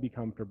I'm going to be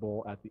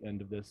comfortable at the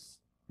end of this,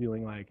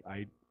 feeling like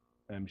I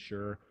am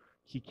sure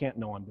he can't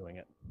know I'm doing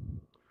it.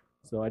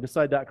 So I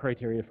decide that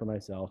criteria for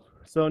myself.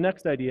 So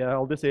next idea,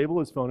 I'll disable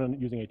his phone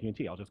using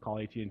AT&T. I'll just call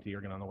AT&T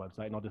or get on the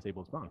website and I'll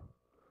disable his phone.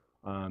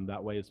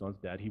 That way his phone's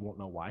dead. He won't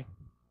know why.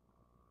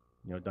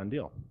 You know, done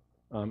deal.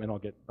 And I'll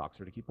get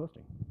Doxer to keep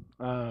posting.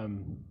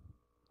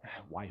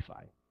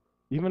 Wi-Fi.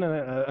 Even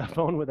a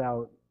phone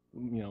without,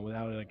 you know,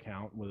 without an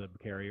account with a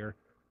carrier,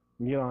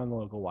 you can get on the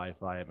local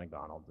Wi-Fi at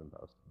McDonald's and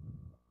post.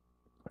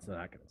 So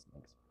that kind of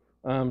stinks.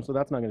 So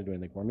that's not going to do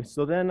anything for me.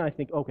 So then I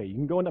think, okay, you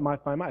can go into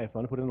Find My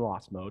iPhone, put it in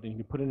lost mode, and you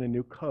can put in a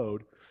new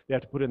code. You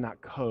have to put in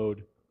that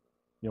code,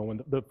 you know,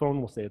 when the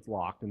phone will say it's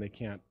locked and they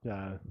can't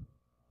get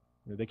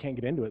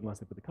into it unless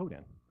they put the code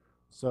in.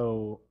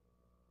 So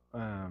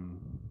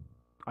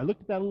I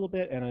looked at that a little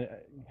bit, and I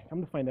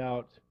come to find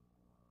out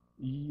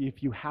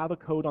if you have a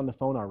code on the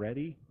phone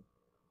already,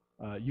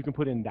 you can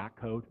put in that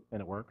code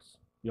and it works.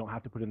 You don't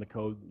have to put in the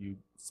code you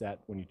set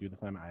when you do the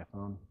Find My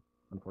iPhone,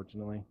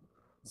 unfortunately.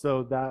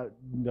 So that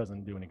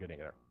doesn't do any good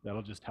either.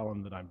 That'll just tell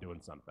them that I'm doing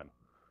something.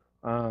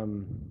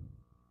 You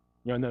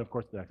know, and then of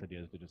course the next idea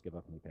is to just give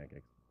up and eat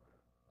pancakes.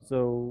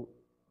 So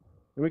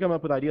then we come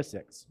up with idea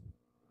 6,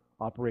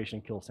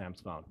 Operation Kill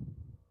Sam's Phone.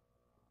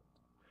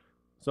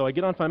 So I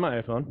get on Find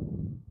My iPhone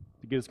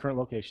to get his current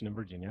location in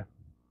Virginia.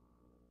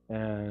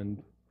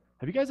 And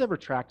have you guys ever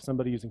tracked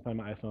somebody using Find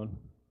My iPhone?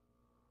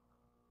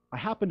 I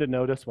happened to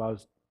notice while I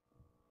was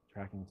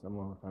tracking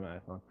someone with Find My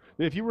iPhone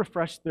that if you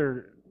refresh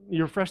the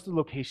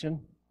location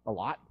a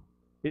lot,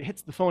 it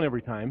hits the phone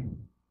every time,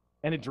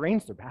 and it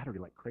drains their battery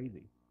like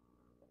crazy.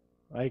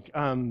 Like,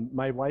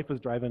 my wife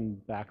was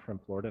driving back from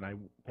Florida, and I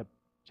kept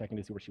checking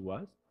to see where she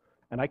was,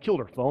 and I killed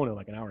her phone in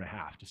like an hour and a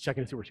half, just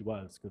checking to see where she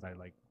was, because I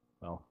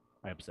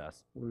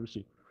obsess. Where is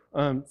she?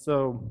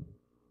 So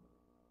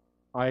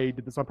I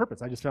did this on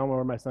purpose. I just found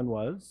where my son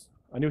was.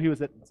 I knew he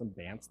was at some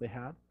dance they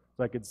had,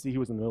 so I could see he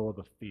was in the middle of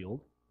a field,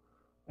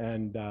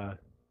 and I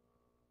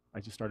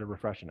just started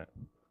refreshing it.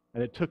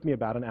 And it took me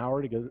about an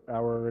hour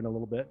and a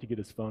little bit to get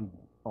his phone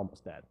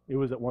almost dead. It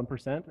was at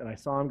 1%, and I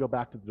saw him go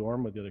back to the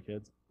dorm with the other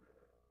kids,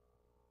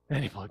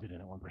 and he plugged it in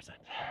at 1%.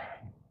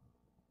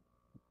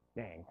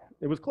 Dang,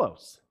 it was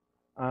close.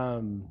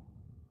 I mean,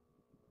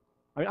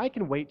 I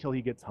can wait till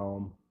he gets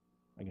home.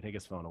 I can take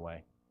his phone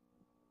away.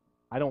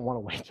 I don't want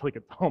to wait till he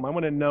gets home. I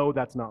want to know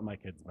that's not my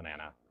kid's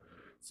banana.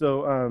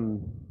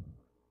 So,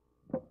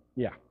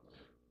 yeah.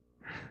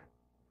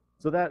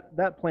 So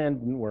that plan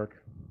didn't work.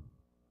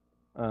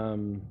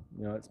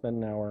 You know, it spent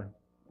an hour,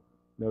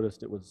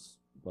 noticed it was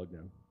plugged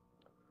in.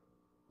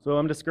 So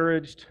I'm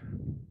discouraged,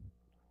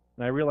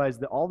 and I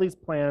realized that all these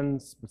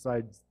plans,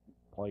 besides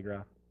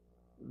polygraph,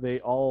 they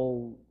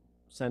all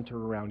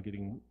center around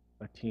getting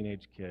a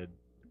teenage kid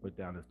to put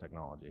down his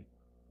technology.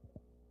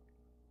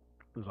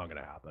 This is not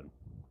going to happen,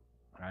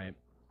 all right?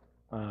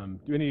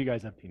 Do any of you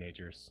guys have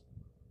teenagers?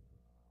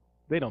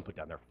 They don't put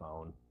down their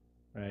phone,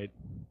 right?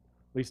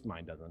 At least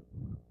mine doesn't.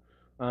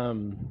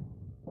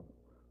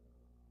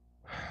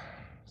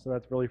 So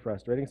that's really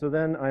frustrating. So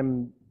then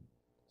I'm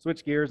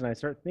switch gears and I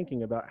start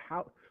thinking about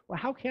how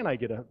can you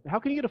get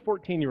a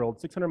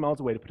 14-year-old 600 miles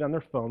away to put down their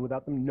phone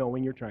without them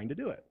knowing you're trying to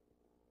do it?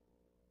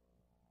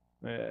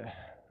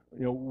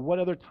 You know, what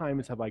other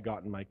times have I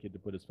gotten my kid to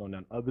put his phone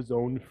down of his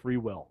own free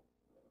will?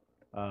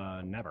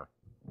 Never.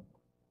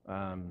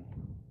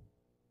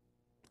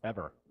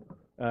 Ever.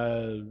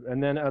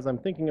 And then as I'm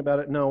thinking about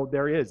it, no,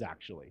 there is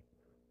actually.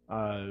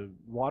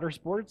 Water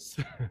sports,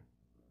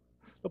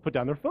 they'll put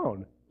down their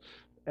phone.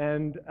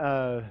 And so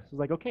I was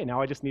like, okay, now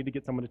I just need to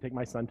get someone to take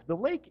my son to the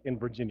lake in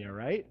Virginia,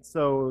 right?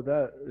 So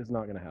that is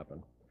not going to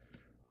happen.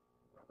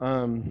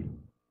 And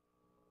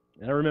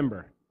I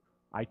remember,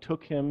 I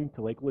took him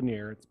to Lake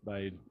Lanier. It's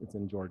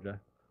in Georgia,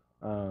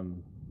 for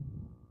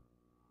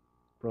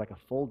like a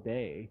full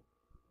day,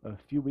 a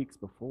few weeks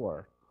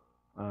before.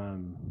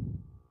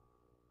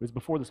 It was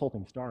before this whole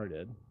thing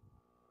started,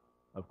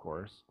 of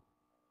course.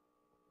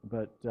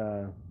 But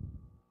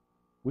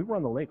we were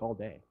on the lake all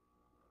day.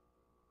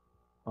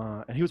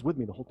 And he was with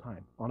me the whole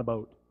time on a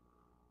boat.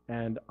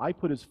 And I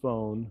put his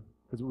phone,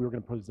 because we were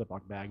going to put his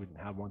Ziploc bag, we didn't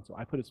have one, so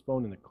I put his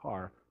phone in the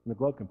car, in the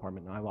glove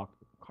compartment, and I locked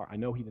the car. I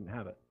know he didn't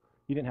have it.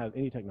 He didn't have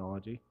any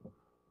technology.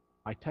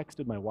 I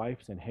texted my wife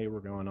saying, hey, we're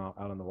going out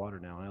on the water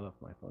now, and I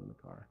left my phone in the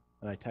car.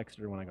 And I texted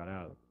her when I got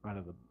out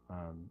of the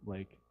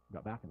lake,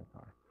 got back in the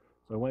car.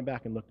 So I went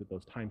back and looked at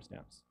those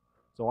timestamps.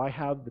 So I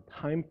have the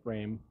time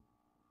frame,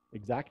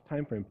 exact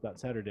time frame for that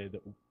Saturday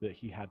that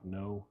he had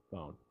no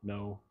phone,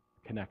 no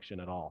connection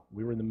at all.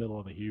 We were in the middle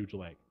of a huge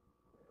lake.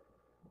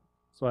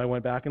 So I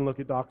went back and looked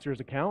at Doxer's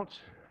account,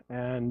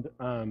 and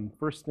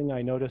first thing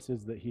I noticed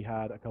is that he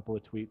had a couple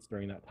of tweets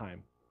during that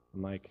time.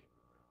 I'm like,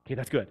 okay,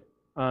 that's good.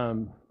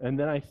 And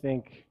then I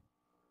think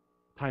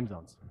time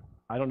zones.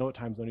 I don't know what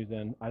time zone he's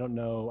in. I don't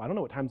know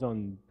what time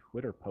zone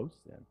Twitter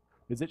posts in.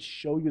 Does it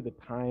show you the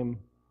time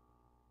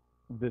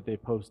that they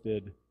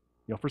posted,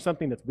 for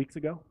something that's weeks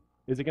ago?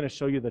 Is it going to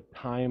show you the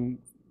time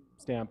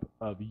stamp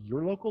of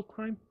your local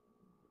time?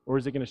 Or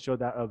is it going to show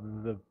that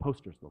of the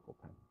poster's local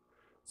time?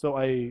 So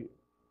I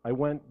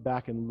went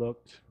back and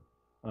looked,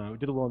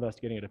 did a little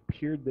investigating. It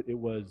appeared that it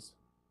was,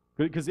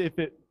 because if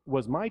it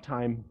was my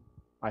time,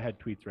 I had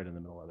tweets right in the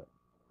middle of it.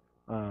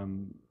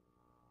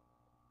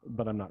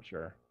 But I'm not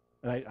sure.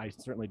 And I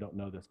certainly don't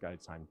know this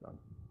guy's time zone.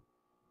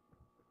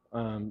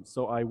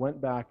 So I went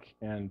back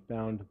and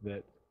found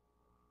that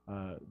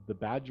the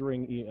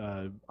badgering,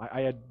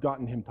 I had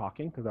gotten him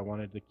talking because I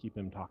wanted to keep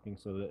him talking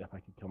so that if I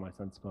could kill my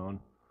son's phone,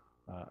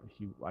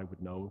 I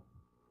would know.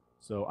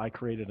 So I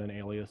created an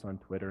alias on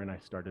Twitter and I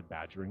started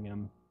badgering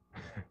him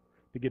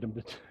to get him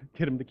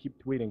to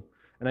keep tweeting.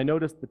 And I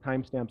noticed the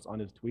timestamps on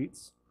his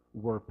tweets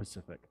were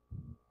Pacific,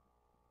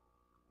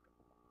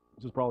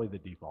 which is probably the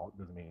default.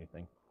 Doesn't mean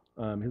anything.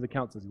 His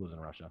account says he lives in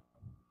Russia.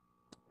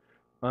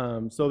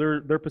 So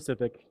they're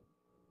Pacific,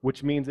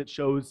 which means it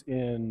shows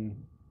in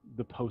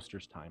the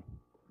poster's time.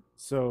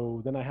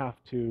 So then I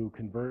have to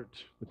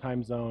convert the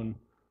time zone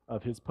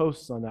of his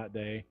posts on that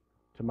day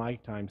to my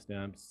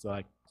timestamps,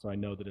 so I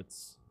know that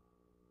it's,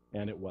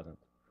 and it wasn't.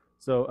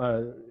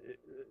 So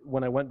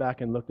when I went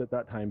back and looked at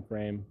that time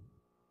frame,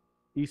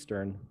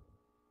 Eastern,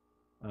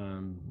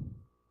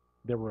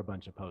 there were a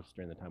bunch of posts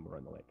during the time we were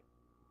in the lake.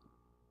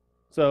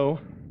 So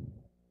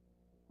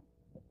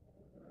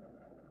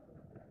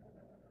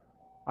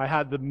I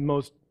had the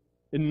most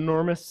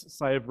enormous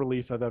sigh of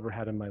relief I've ever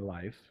had in my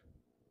life.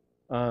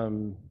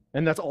 And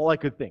that's all I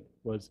could think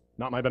was,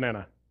 not my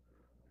banana.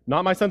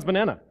 Not my son's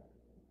banana.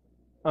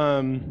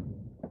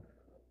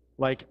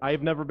 Like,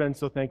 I've never been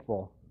so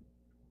thankful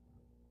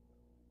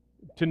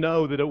to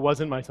know that it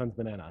wasn't my son's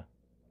banana.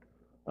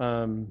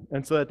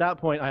 And so at that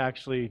point, I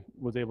actually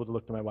was able to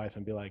look to my wife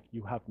and be like,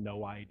 you have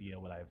no idea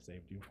what I have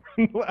saved you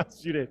from the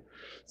last few days.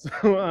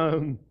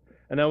 So,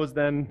 and I was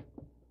then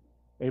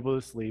able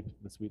to sleep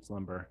the sweet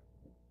slumber,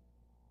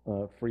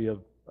 free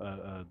of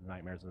the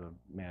nightmares of a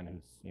man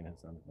who's seen his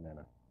son's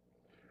banana.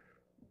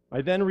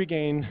 I then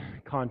regain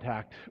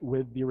contact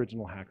with the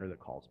original hacker that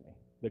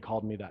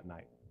called me that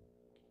night.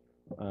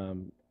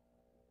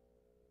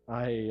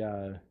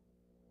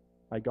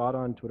 I got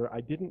on Twitter. I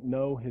didn't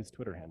know his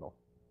Twitter handle.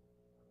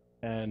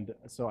 And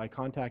so I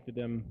contacted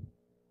him.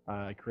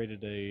 I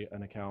created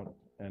an account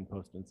and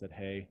posted and said,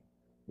 hey,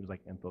 it was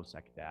like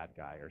InfoSec dad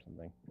guy or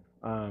something.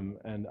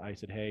 And I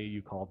said, hey,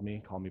 you called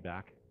me, call me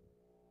back.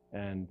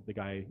 And the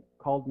guy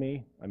called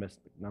me, I missed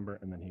the number,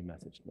 and then he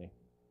messaged me.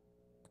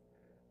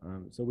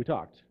 So we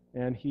talked,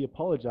 and he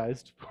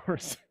apologized for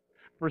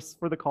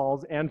the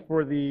calls and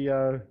for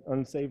the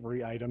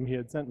unsavory item he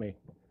had sent me,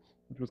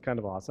 which was kind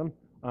of awesome.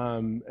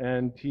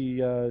 And he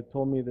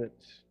told me that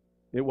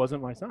it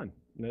wasn't my son,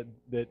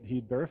 that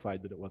he'd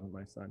verified that it wasn't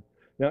my son.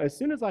 Now, as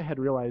soon as I had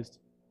realized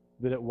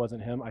that it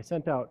wasn't him, I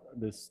sent out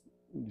these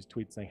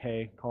tweets saying,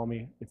 hey, call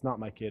me, it's not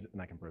my kid,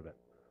 and I can prove it.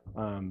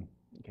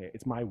 Okay,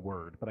 it's my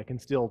word, but I can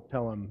still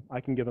tell him,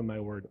 I can give him my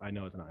word, I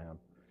know it's not him.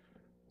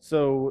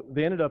 So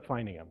they ended up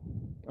finding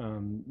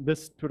him.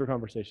 This Twitter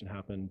conversation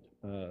happened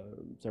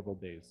several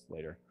days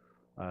later.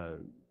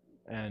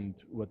 And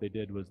what they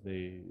did was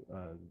they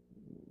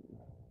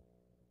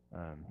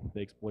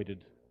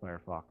exploited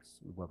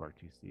Firefox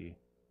WebRTC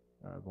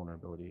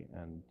vulnerability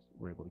and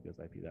were able to get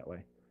his IP that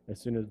way. As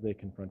soon as they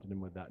confronted him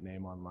with that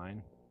name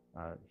online,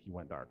 he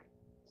went dark.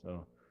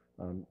 So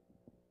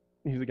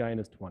he's a guy in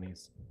his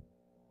 20s.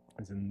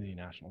 He's in the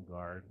National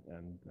Guard,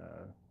 and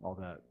all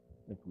that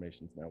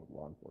information is now with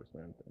law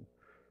enforcement.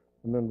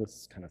 And then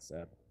this kind of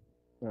sad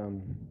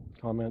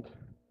comment.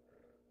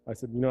 I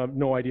said, I have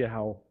no idea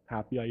how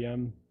happy I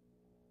am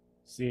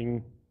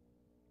seeing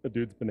a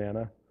dude's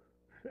banana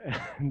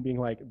and being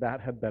like, that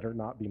had better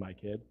not be my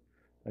kid.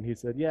 And he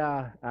said,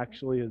 yeah,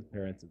 actually his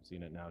parents have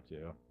seen it now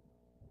too.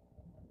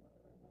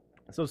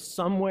 So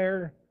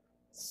somewhere,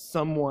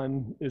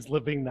 someone is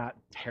living that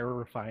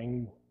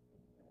terrifying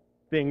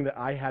thing that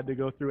I had to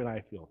go through, and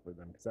I feel for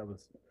them because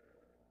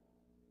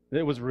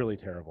it was really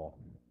terrible.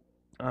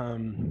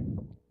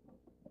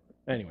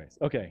 Anyways,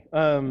 okay.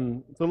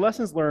 So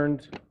lessons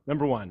learned,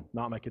 number 1,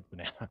 not my kid's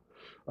banana.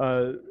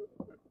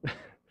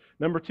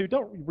 Number 2,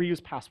 don't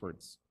reuse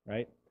passwords,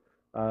 right?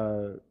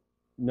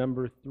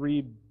 Number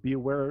 3, be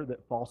aware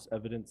that false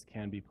evidence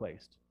can be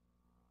placed.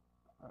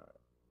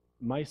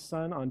 My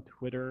son on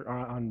Twitter, or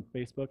on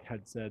Facebook,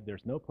 had said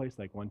there's no place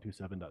like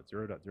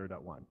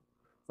 127.0.0.1.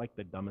 It's like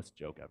the dumbest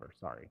joke ever,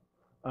 sorry.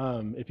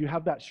 If you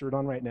have that shirt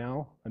on right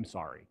now, I'm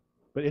sorry,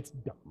 but it's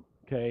dumb,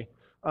 okay?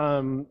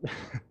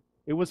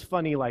 It was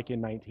funny like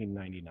in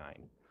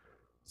 1999.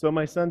 So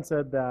my son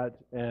said that,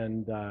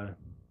 and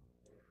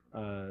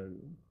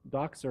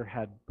Doxer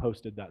had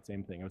posted that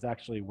same thing. It was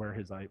actually where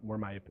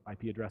my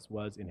IP address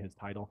was in his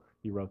title.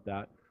 He wrote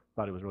that.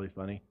 thought it was really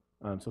funny.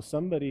 So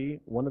somebody,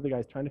 one of the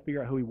guys trying to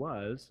figure out who he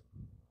was,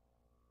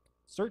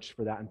 searched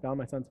for that and found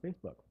my son's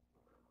Facebook.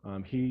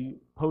 He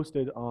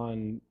posted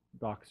on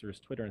Doxer's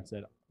Twitter and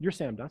said, "You're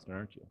Sam Dustin,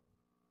 aren't you?"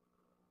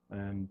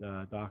 And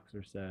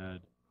Doxer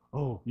said,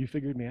 "Oh, you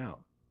figured me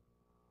out."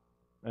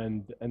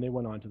 And they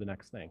went on to the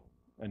next thing,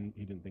 and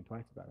he didn't think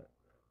twice about it.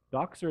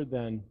 Doxer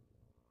then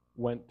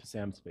went to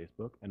Sam's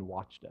Facebook and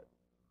watched it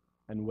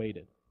and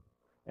waited.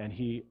 And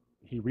he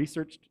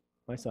researched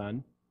my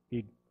son.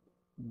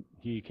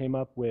 He came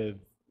up with,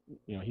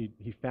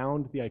 he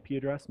found the IP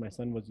address my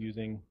son was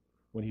using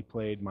when he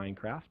played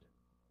Minecraft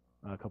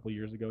a couple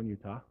years ago in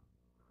Utah,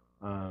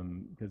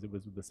 because it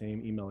was the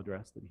same email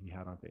address that he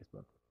had on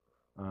Facebook.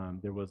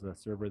 There was a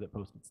server that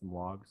posted some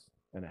logs,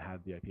 and it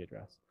had the IP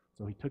address.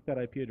 So he took that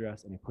IP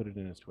address and he put it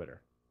in his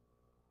Twitter,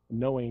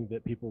 knowing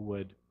that people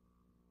would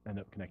end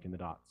up connecting the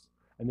dots.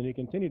 And then he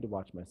continued to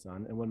watch my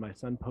son, and when my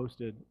son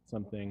posted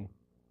something,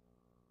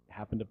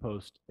 happened to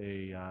post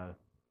a,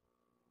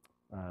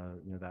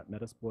 that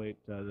Metasploit,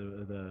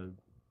 the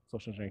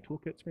social engineering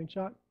toolkit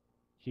screenshot,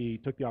 he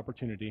took the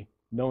opportunity,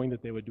 knowing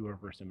that they would do a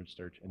reverse image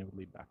search and it would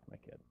lead back to my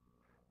kid.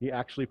 He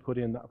actually put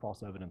in that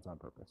false evidence on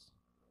purpose.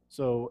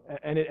 So,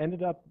 and it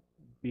ended up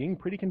being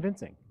pretty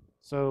convincing.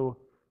 So,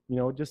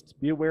 just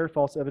be aware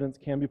false evidence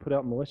can be put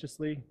out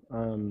maliciously,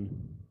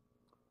 and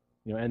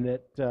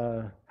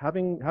that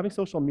having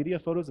social media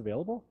photos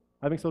available,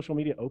 having social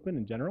media open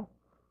in general,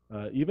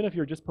 even if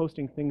you're just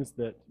posting things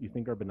that you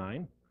think are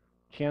benign,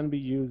 can be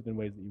used in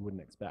ways that you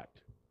wouldn't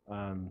expect.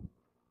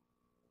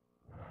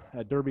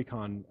 At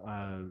DerbyCon,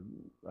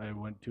 I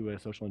went to a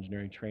social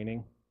engineering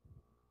training,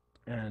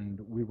 and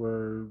we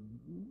were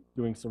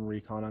doing some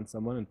recon on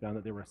someone and found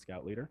that they were a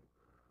scout leader.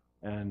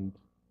 And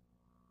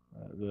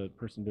the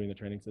person doing the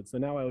training said, so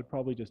now I would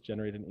probably just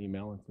generate an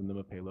email and send them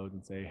a payload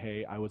and say,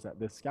 hey, I was at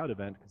this scout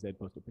event, because they had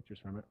posted pictures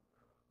from it.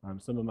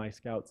 Some of my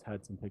scouts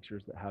had some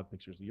pictures that have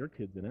pictures of your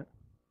kids in it,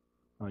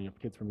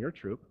 kids from your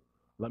troop.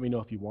 Let me know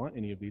if you want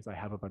any of these. I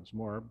have a bunch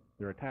more.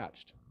 They're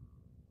attached.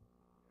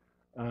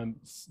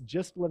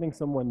 Just letting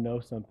someone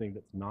know something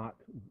that's not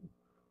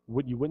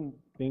what you wouldn't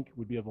think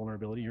would be a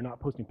vulnerability. You're not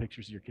posting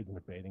pictures of your kids in a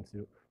bathing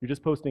suit. You're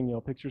just posting,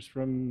 pictures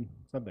from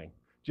something.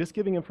 Just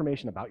giving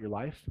information about your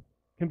life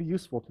can be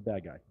useful to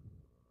bad guy.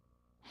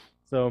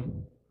 So,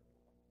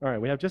 all right,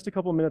 we have just a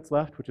couple minutes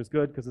left, which is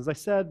good, because as I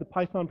said, the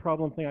Python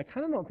problem thing, I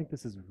kind of don't think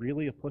this is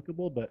really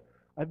applicable, but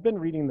I've been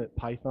reading that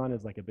Python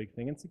is like a big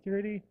thing in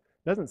security.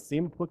 It doesn't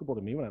seem applicable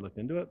to me when I looked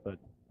into it, but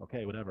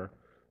okay, whatever.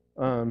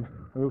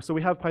 So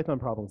we have Python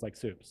problems like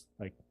soups,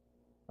 like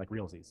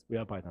realsies. We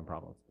have Python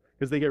problems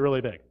because they get really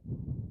big,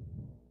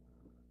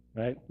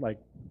 right? Like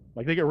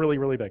they get really,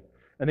 really big,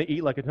 and they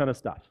eat like a ton of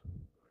stuff.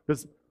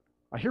 Because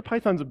I hear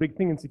Python's a big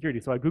thing in security,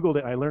 so I Googled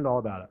it, I learned all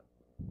about it.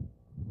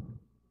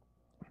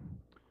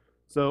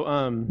 So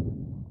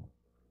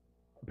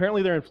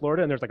apparently they're in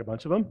Florida, and there's like a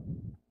bunch of them.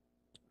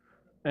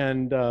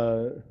 And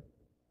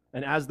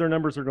as their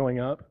numbers are going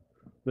up,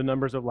 the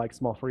numbers of like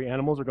small furry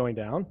animals are going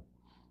down.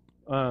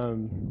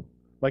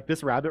 Like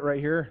this rabbit right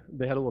here,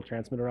 they had a little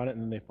transmitter on it,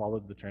 and then they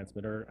followed the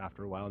transmitter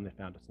after a while, and they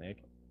found a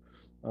snake.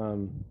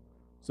 And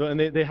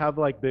they have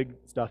like big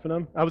stuff in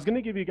them. I was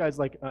gonna give you guys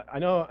like, I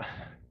know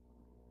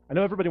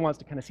everybody wants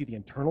to kind of see the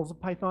internals of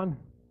Python,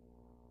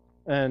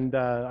 and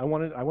I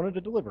wanted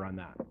to deliver on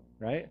that,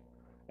 right?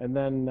 And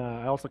then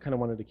I also kind of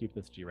wanted to keep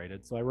this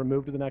G-rated, so I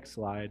removed the next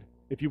slide.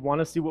 If you want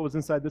to see what was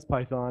inside this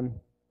Python,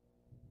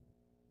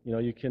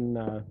 you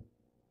can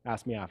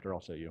ask me after.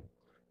 I'll show you.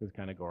 It's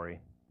kind of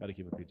gory. Got to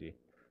keep it PG.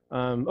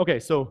 Okay,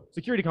 so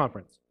security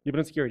conference. You've been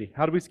in security.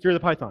 How do we secure the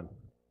Python?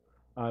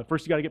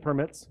 First, you got to get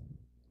permits.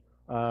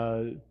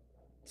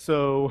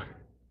 So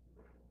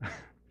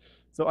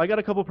I got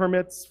a couple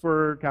permits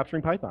for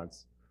capturing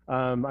pythons.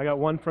 I got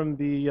one from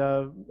the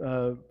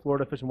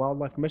Florida Fish and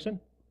Wildlife Commission.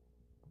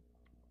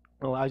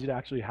 It allows you to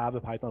actually have the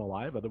python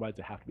alive, otherwise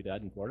they have to be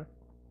dead in Florida.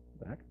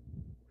 What the heck?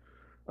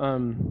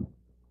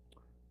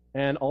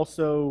 And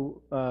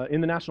also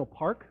in the national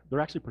park, they're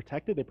actually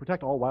protected. They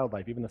protect all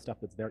wildlife, even the stuff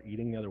that's there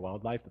eating the other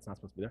wildlife that's not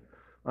supposed to be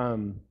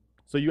there.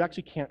 So you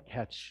actually can't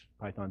catch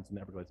pythons in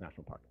the Everglades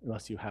National Park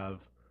unless you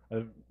have,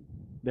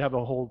 they have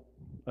a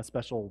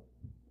special,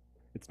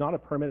 it's not a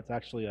permit, it's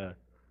actually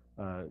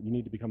you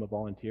need to become a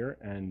volunteer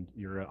and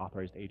you're an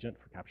authorized agent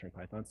for capturing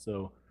pythons.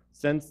 So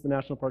since the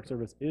National Park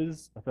Service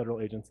is a federal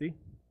agency,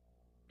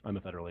 I'm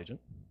a federal agent.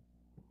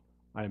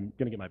 I'm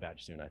gonna get my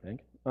badge soon, I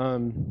think.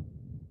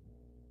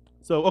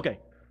 So, okay,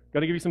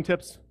 gotta give you some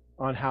tips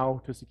on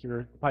how to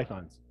secure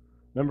pythons.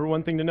 Number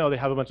one thing to know, they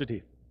have a bunch of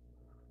teeth.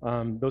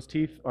 Those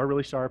teeth are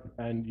really sharp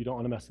and you don't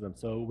wanna mess with them.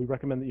 So we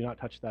recommend that you not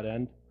touch that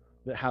end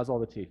that has all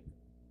the teeth.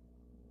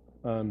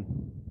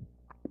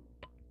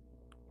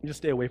 Just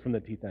stay away from the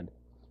teeth end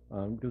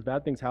because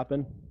bad things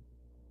happen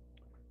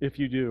if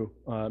you do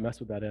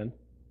mess with that end.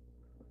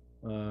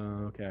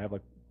 Okay, I have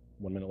like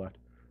 1 minute left.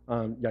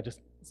 Yeah,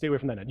 just stay away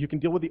from that end. You can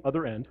deal with the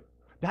other end.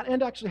 That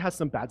end actually has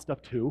some bad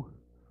stuff too.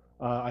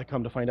 I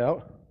come to find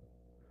out.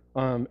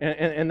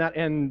 And that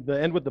end, the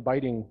end with the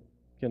biting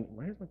can,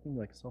 why is my thing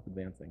like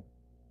self-advancing?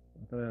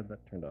 I thought I had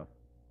that turned off.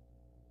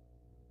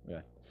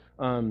 Okay.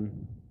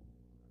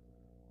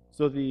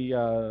 So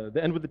the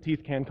end with the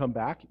teeth can come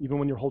back, even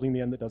when you're holding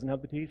the end that doesn't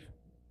have the teeth,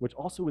 which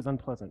also is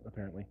unpleasant,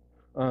 apparently.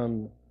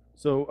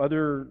 So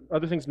other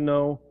things to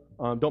know,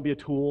 don't be a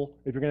tool.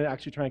 If you're going to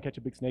actually try and catch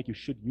a big snake, you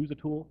should use a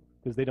tool,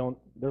 because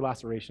they're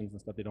lacerations and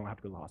stuff, they don't have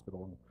to go to the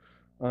hospital.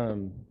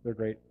 They're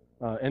great.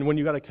 And when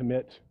you got to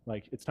commit,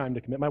 like, it's time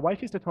to commit. My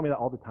wife used to tell me that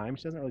all the time.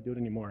 She doesn't really do it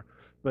anymore.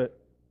 But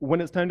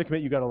when it's time to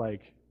commit, you got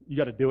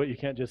to do it. You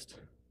can't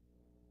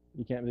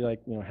be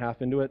like,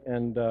 half into it.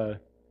 And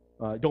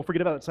don't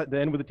forget about the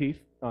end with the teeth.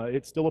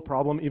 It's still a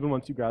problem even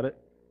once you got it.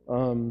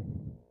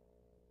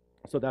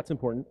 So that's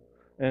important.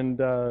 And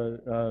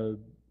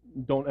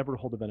don't ever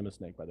hold a venomous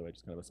snake, by the way,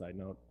 just kind of a side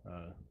note.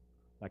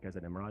 That guy's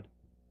an emerald.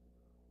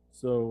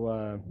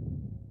 So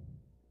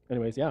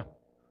anyways, yeah.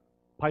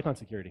 Python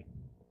security.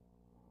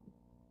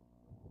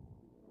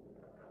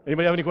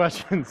 Anybody have any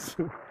questions?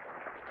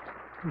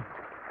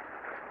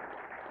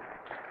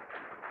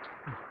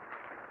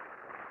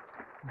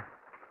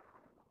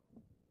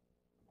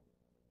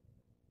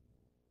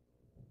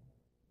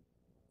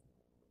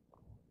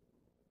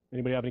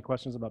 Anybody have any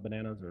questions about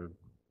bananas or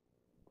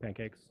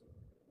pancakes?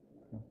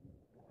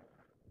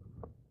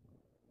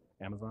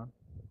 Amazon?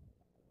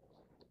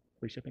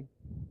 Free shipping?